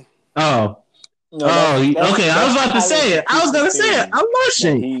theory, bro. Oh. Okay. I was about to say it. I was gonna say it. I love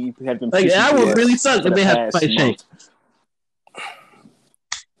Shanks. Like that would really suck if they had to fight Shanks.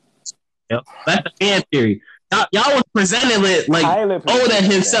 Yep, that's the fan theory. Y'all was presenting it like Oda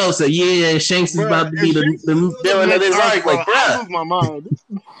himself said, "Yeah, Shanks is about to be the villain of this arc." Like, I lose my mind.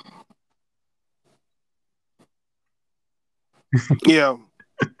 Yeah.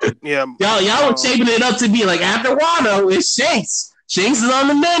 Y'all were shaping it up to be like after Wano, it's Shanks. Shanks is on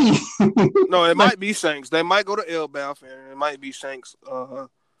the menu. No, it might be Shanks. They might go to Elbaf, and it might be Shanks. But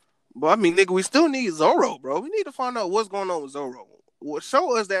I mean, nigga, we still need Zoro, bro. We need to find out what's going on with Zoro.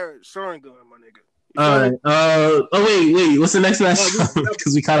 Show us that Sharingan, my nigga. All right. Wait. What's the next match?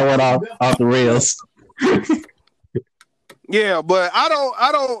 Because we kind of went off the rails. Yeah, but I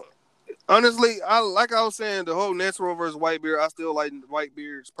don't. Honestly, like I was saying, the whole Netero versus Whitebeard, I still like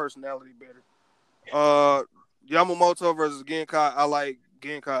Whitebeard's personality better. Yamamoto versus Genkai, I like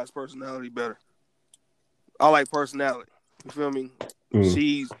Genkai's personality better. I like personality. You feel me?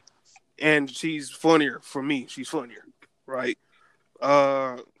 She's funnier for me. She's funnier, right?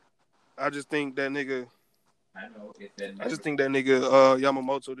 I just think that nigga.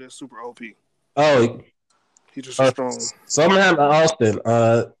 Yamamoto is super OP. Oh, he's just strong. So I'm gonna have Austin.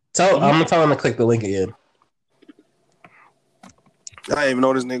 I'm gonna tell him to click the link again. I didn't even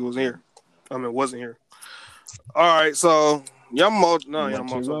know this nigga was here. I mean, wasn't here. All right, so Yamamoto.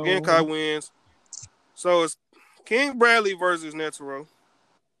 Genkai wins. So it's King Bradley versus Netero.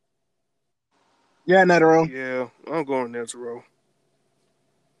 Yeah, Netero. Yeah, I'm going Netero.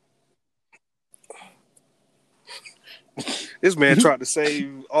 This man tried to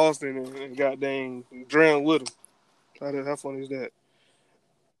save Austin and goddamn drowned with him. How funny is that?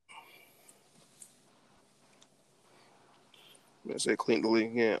 Let's say clean the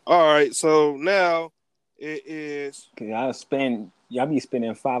league again. All right, so now it is. Y'all be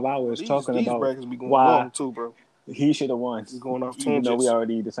spending 5 hours talking these about brackets be going why long too, bro. He should have won. He's going off even tangents. though we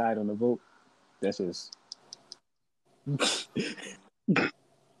already decided on the vote. That's just.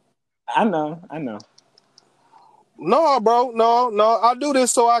 I know. No, bro, no. I do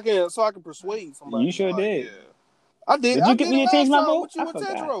this so I can persuade somebody. You sure did. Yeah. I did. Did you get me to change my vote? I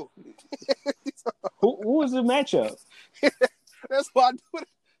forgot. Who was the matchup? That's why I do it.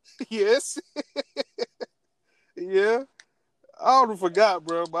 Yes. Yeah. I already forgot,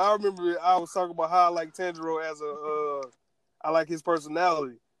 bro. But I remember I was talking about how I like Tanjiro as I like his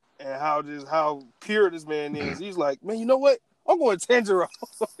personality and how pure this man is. He's like, man, you know what? I'm going Tanjiro.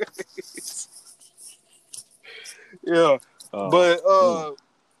 Yeah. But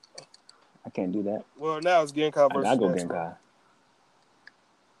I can't do that. Well, now it's Genkai versus I go Netero. Genkai.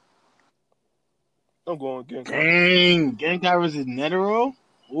 I'm going Genkai. Dang, Genkai versus Netero?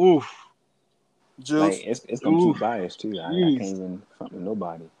 Oof. Juice. Like, it's gonna be too biased too. I can't even front with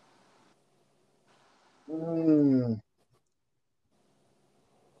nobody.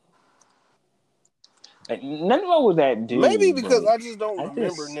 Like, nothing wrong with that dude. Maybe because I just don't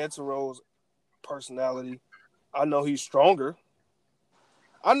remember Netero's personality. I know he's stronger.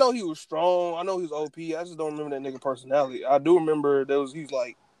 I know he was strong. I know he was OP. I just don't remember that nigga personality. I do remember he's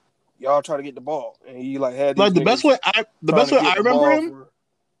like, y'all try to get the ball, and he like had these like the best way I remember him.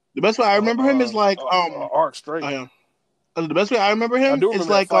 The best way I remember him is like arc straight. The best way I remember him is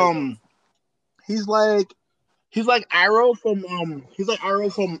like he's like Iroh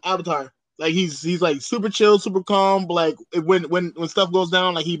from Avatar. Like he's like super chill, super calm. But like when stuff goes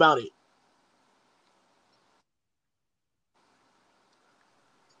down, like he about it.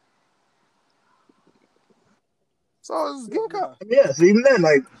 So it's Genkai. Yeah, so even then,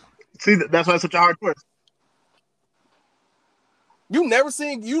 like, see, that's why it's such a hard choice. You never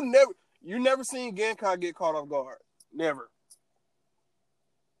seen Genkai get caught off guard. Never.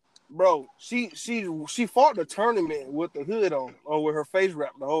 Bro, she fought the tournament with the hood on or with her face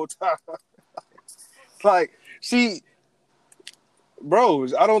wrapped the whole time. Like bro,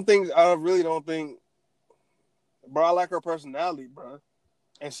 I really don't think, bro, I like her personality, bro.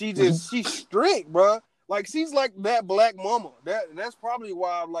 And she's strict, bro. Like she's like that black mama. That's probably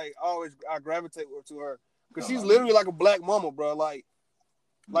why I gravitate to her. Cause she's literally like a black mama, bro. Like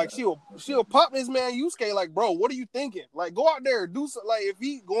she'll pop this man Yusuke. Like, bro, what are you thinking? Like, go out there, do something. Like, if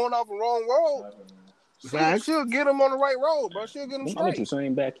he going off the wrong road, she'll get him on the right road, bro. She'll get him straight. So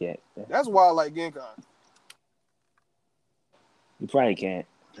ain't back yet. That's why I like Genkai. You probably can't.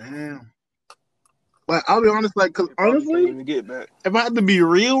 Damn. But I'll be honest, like, cause honestly, get back. If I had to be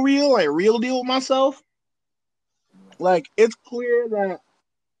real deal with myself, like, it's clear that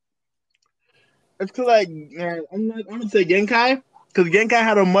I'm gonna say Genkai. Because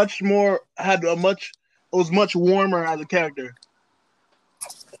Genkai was much warmer as a character.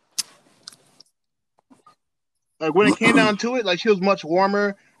 Like when it came down to it, like she was much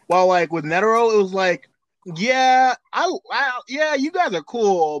warmer. While like with Netero, it was like, yeah, yeah, you guys are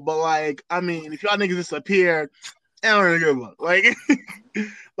cool, but like, I mean, if y'all niggas disappeared, I don't really give a fuck. Like,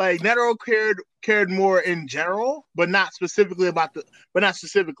 like Netero cared more in general, but not specifically.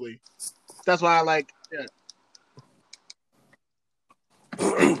 That's why I like. Yeah.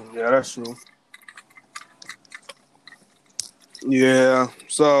 Yeah, that's true. Yeah,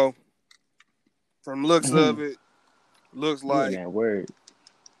 so from looks of it, looks like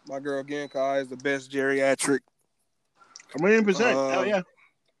my girl Genkai is the best geriatric. 1,000,000%. Hell yeah.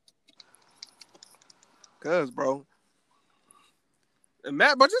 Cause, bro,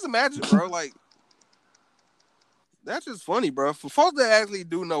 but just imagine, bro, like That's just funny, bro. For folks that actually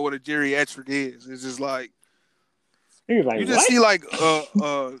do know what a geriatric is, it's just like you just what? see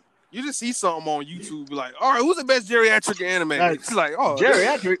you just see something on YouTube, be like, all right, who's the best geriatric anime? It's like, oh,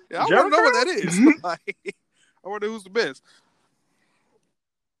 geriatric. I want to know what that is. Like, I wonder who's the best.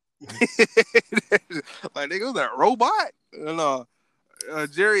 Like, nigga, was that robot? No,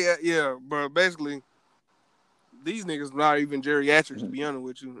 yeah, but basically, these niggas not even geriatrics, to be honest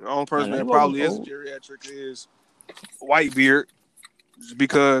with you. The only person that probably is a geriatric is Whitebeard, just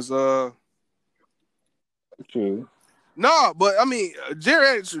because. True. No, but I mean,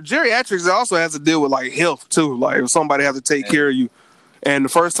 geriatrics also has to deal with like health too. Like if somebody has to take care of you, and the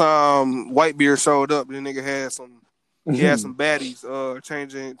first time Whitebeard showed up, the nigga had some baddies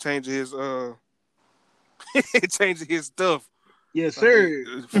changing his changing his stuff. Yes, sir.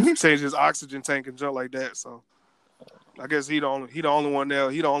 Change his oxygen tank and junk like that. So I guess he the only one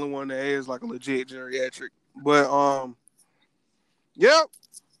there. He the only one that is like a legit geriatric. But yep,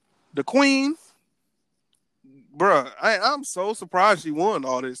 the queen. Bruh, I'm so surprised she won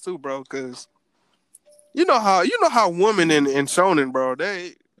all this too, bro. Because you know how women in shonen, bro,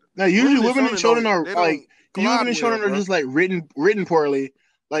 usually women in shonen are like women in shonen are just like written poorly.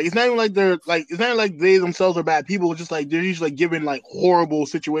 Like it's not even like they themselves are bad people. It's just like they're usually like given like horrible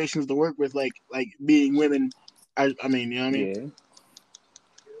situations to work with, like being women. I mean, you know what I mean?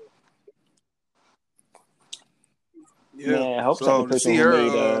 Yeah. Man, I hope so. The person who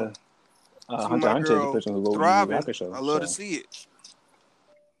made Hunter x Hunter is the person who wrote thriving. the show. I love to see it.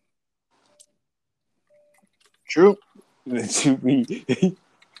 True.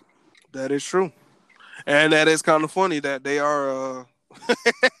 That is true, and that is kind of funny that they are.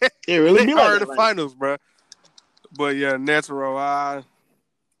 It really they be are like the finals, bro. But yeah, Netero, I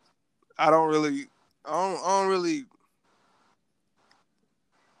don't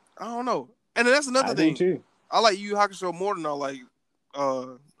know. And that's another thing. Too. I like Yu Yu Hakusho more than I like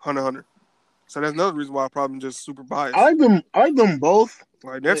Hunter x Hunter. So that's another reason why I'm probably just super biased. I like them both.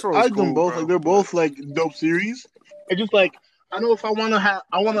 Like that's I like cool, them both. bro. Like they're both like dope series. It's just like I know if I want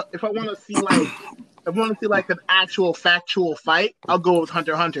to see like an actual factual fight, I'll go with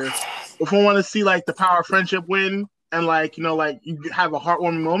Hunter x Hunter. If I want to see like the power of friendship win and like you have a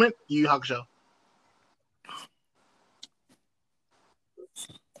heartwarming moment, Yu Yu Hakusho.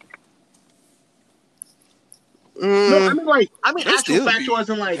 No, I mean actual factual as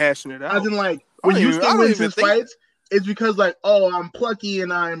in like passionate out. As in like when Yusuke wins his fights, it's because like, oh, I'm plucky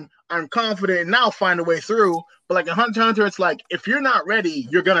and I'm confident and now I'll find a way through. But like in Hunter x Hunter, it's like if you're not ready,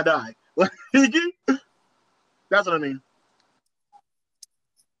 you're gonna die. That's what I mean.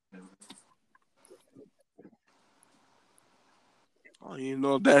 I don't even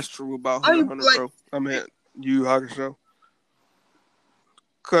know if that's true about Hunter x Hunter, bro. I mean, Yu Yu Hakusho.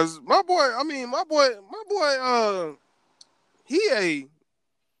 Cause my boy, he ain't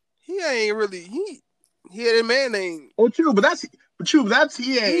really that man ain't. Oh, true, but that's Hiei.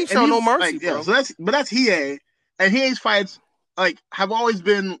 He ain't show no mercy, bro. Yeah, so that's Hiei, and Hiei's fights have always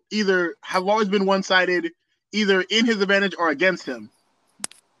been one-sided, either in his advantage or against him.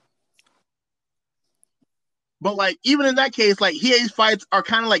 But like even in that case, like Hiei's fights are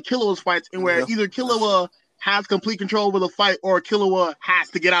kind of like Killua's fights, in where either Killua has complete control over the fight, or Killua has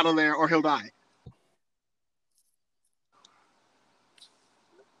to get out of there, or he'll die.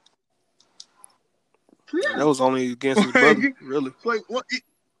 Yeah. That was only against his brother, really. It's like what?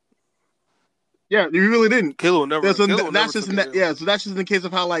 Yeah, you really didn't. Killua never. Yeah, so that's just so that's just in the case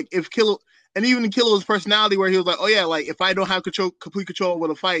of how like if Killua, and even in Killua's personality, where he was like, oh yeah, like if I don't have complete control over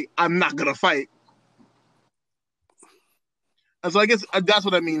the fight, I'm not gonna fight. And so I guess that's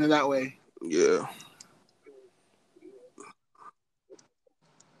what I mean in that way. Yeah.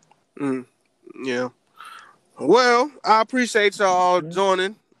 Yeah. Well, I appreciate y'all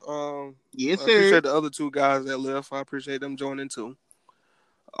joining. Yes, sir. I appreciate the other two guys that left. I appreciate them joining too.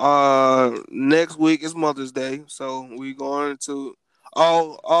 Next week is Mother's Day, so we going to.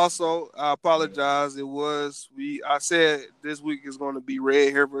 Oh, also, I apologize. I said this week is going to be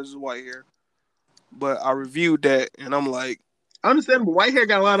red hair versus white hair, but I reviewed that and I'm like, I understand, but white hair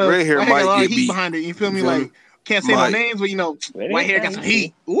got a lot of red hair might get heat beat behind it. You feel me? Like can't say no names, but white hair got some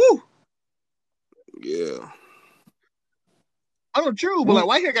heat. Ooh. Yeah. Oh, true, but like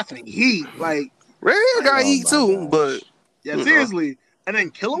white hair got some heat. Like red hair got heat too, but yeah, seriously. And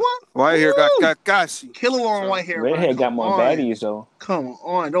then Killua? White hair got Kakashi. Killua on white hair. Red hair got more baddies though. Come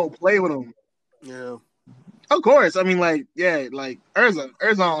on, don't play with them. Yeah. Of course. I mean, like, yeah, like Urza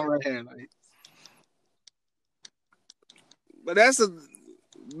on red hair. Like. But that's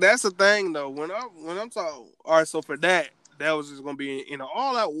the thing though. When I'm talking, all right. So for that was just gonna be in an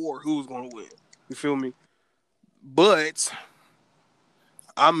all-out war. Who's gonna win? You feel me? But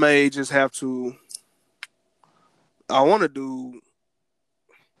I may just have to. I want to do.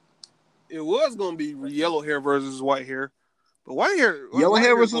 It was gonna be yellow hair versus white hair, but yellow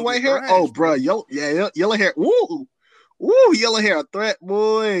hair versus white hair. Oh, bro, yellow hair. Woo, yellow hair a threat,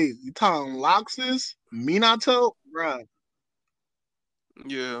 boy. You talking Loxus, Minato, bro?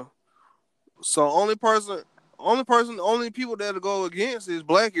 Yeah. So only people that go against is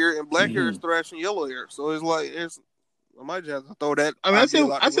black hair, and black hair is thrashing yellow hair. So it's like I might just have to throw that. I mean,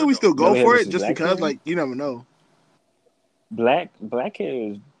 I say we still go for it just because, like, you never know. Black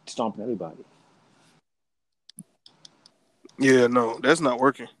hair is stomping everybody. Yeah, no, that's not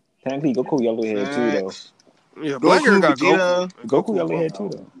working. Technically, Goku yellow hair too, though. Yeah, black hair got Vegeta. Goku yellow hair too,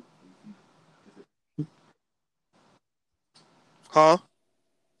 though. Huh?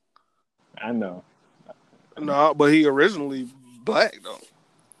 I know. No, but he originally black though.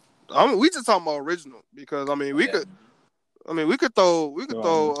 I mean, we just talking about original because we could throw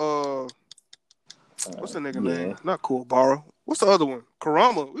what's the nigga name? Not Kuwabara. What's the other one?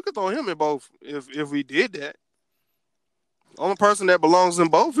 Kurama. We could throw him in both if we did that. Only person that belongs in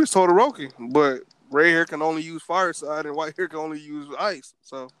both is Todoroki, but red hair can only use fire side and white hair can only use ice.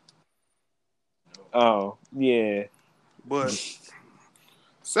 So. Oh yeah, but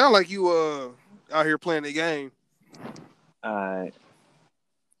sound like you out here playing the game. All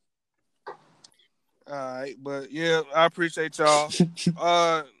right, but yeah, I appreciate y'all.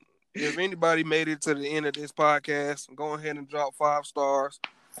 If anybody made it to the end of this podcast, go ahead and drop 5 stars.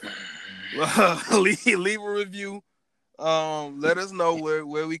 leave a review. Let us know where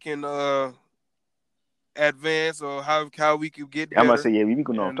we can advance or how we could get better. I'm gonna say we can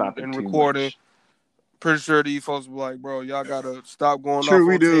go off topic and recording. Much. Pretty sure these folks be like, bro, y'all gotta stop going off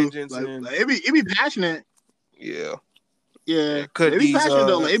on tangents. Like, it be passionate. Yeah. Yeah. Cut it be these, passionate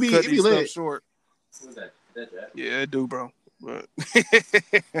though. Like, it be lit. Short. Yeah, it do, bro.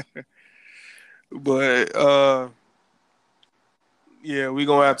 But yeah, we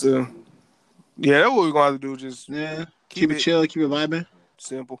gonna have to. Yeah, that's what we're gonna have to do. Just keep it chill, keep it vibing.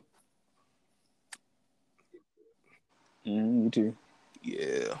 Simple. You too.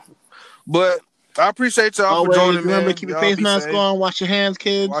 Yeah, but I appreciate y'all for joining. Remember, man. keep your face mask on. Wash your hands,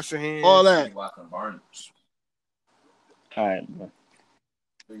 kids. Wash your hands. All that. All right, bro.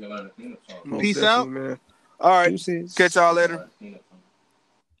 Peace out, man. All right, catch y'all later.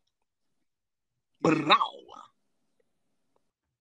 Bravo.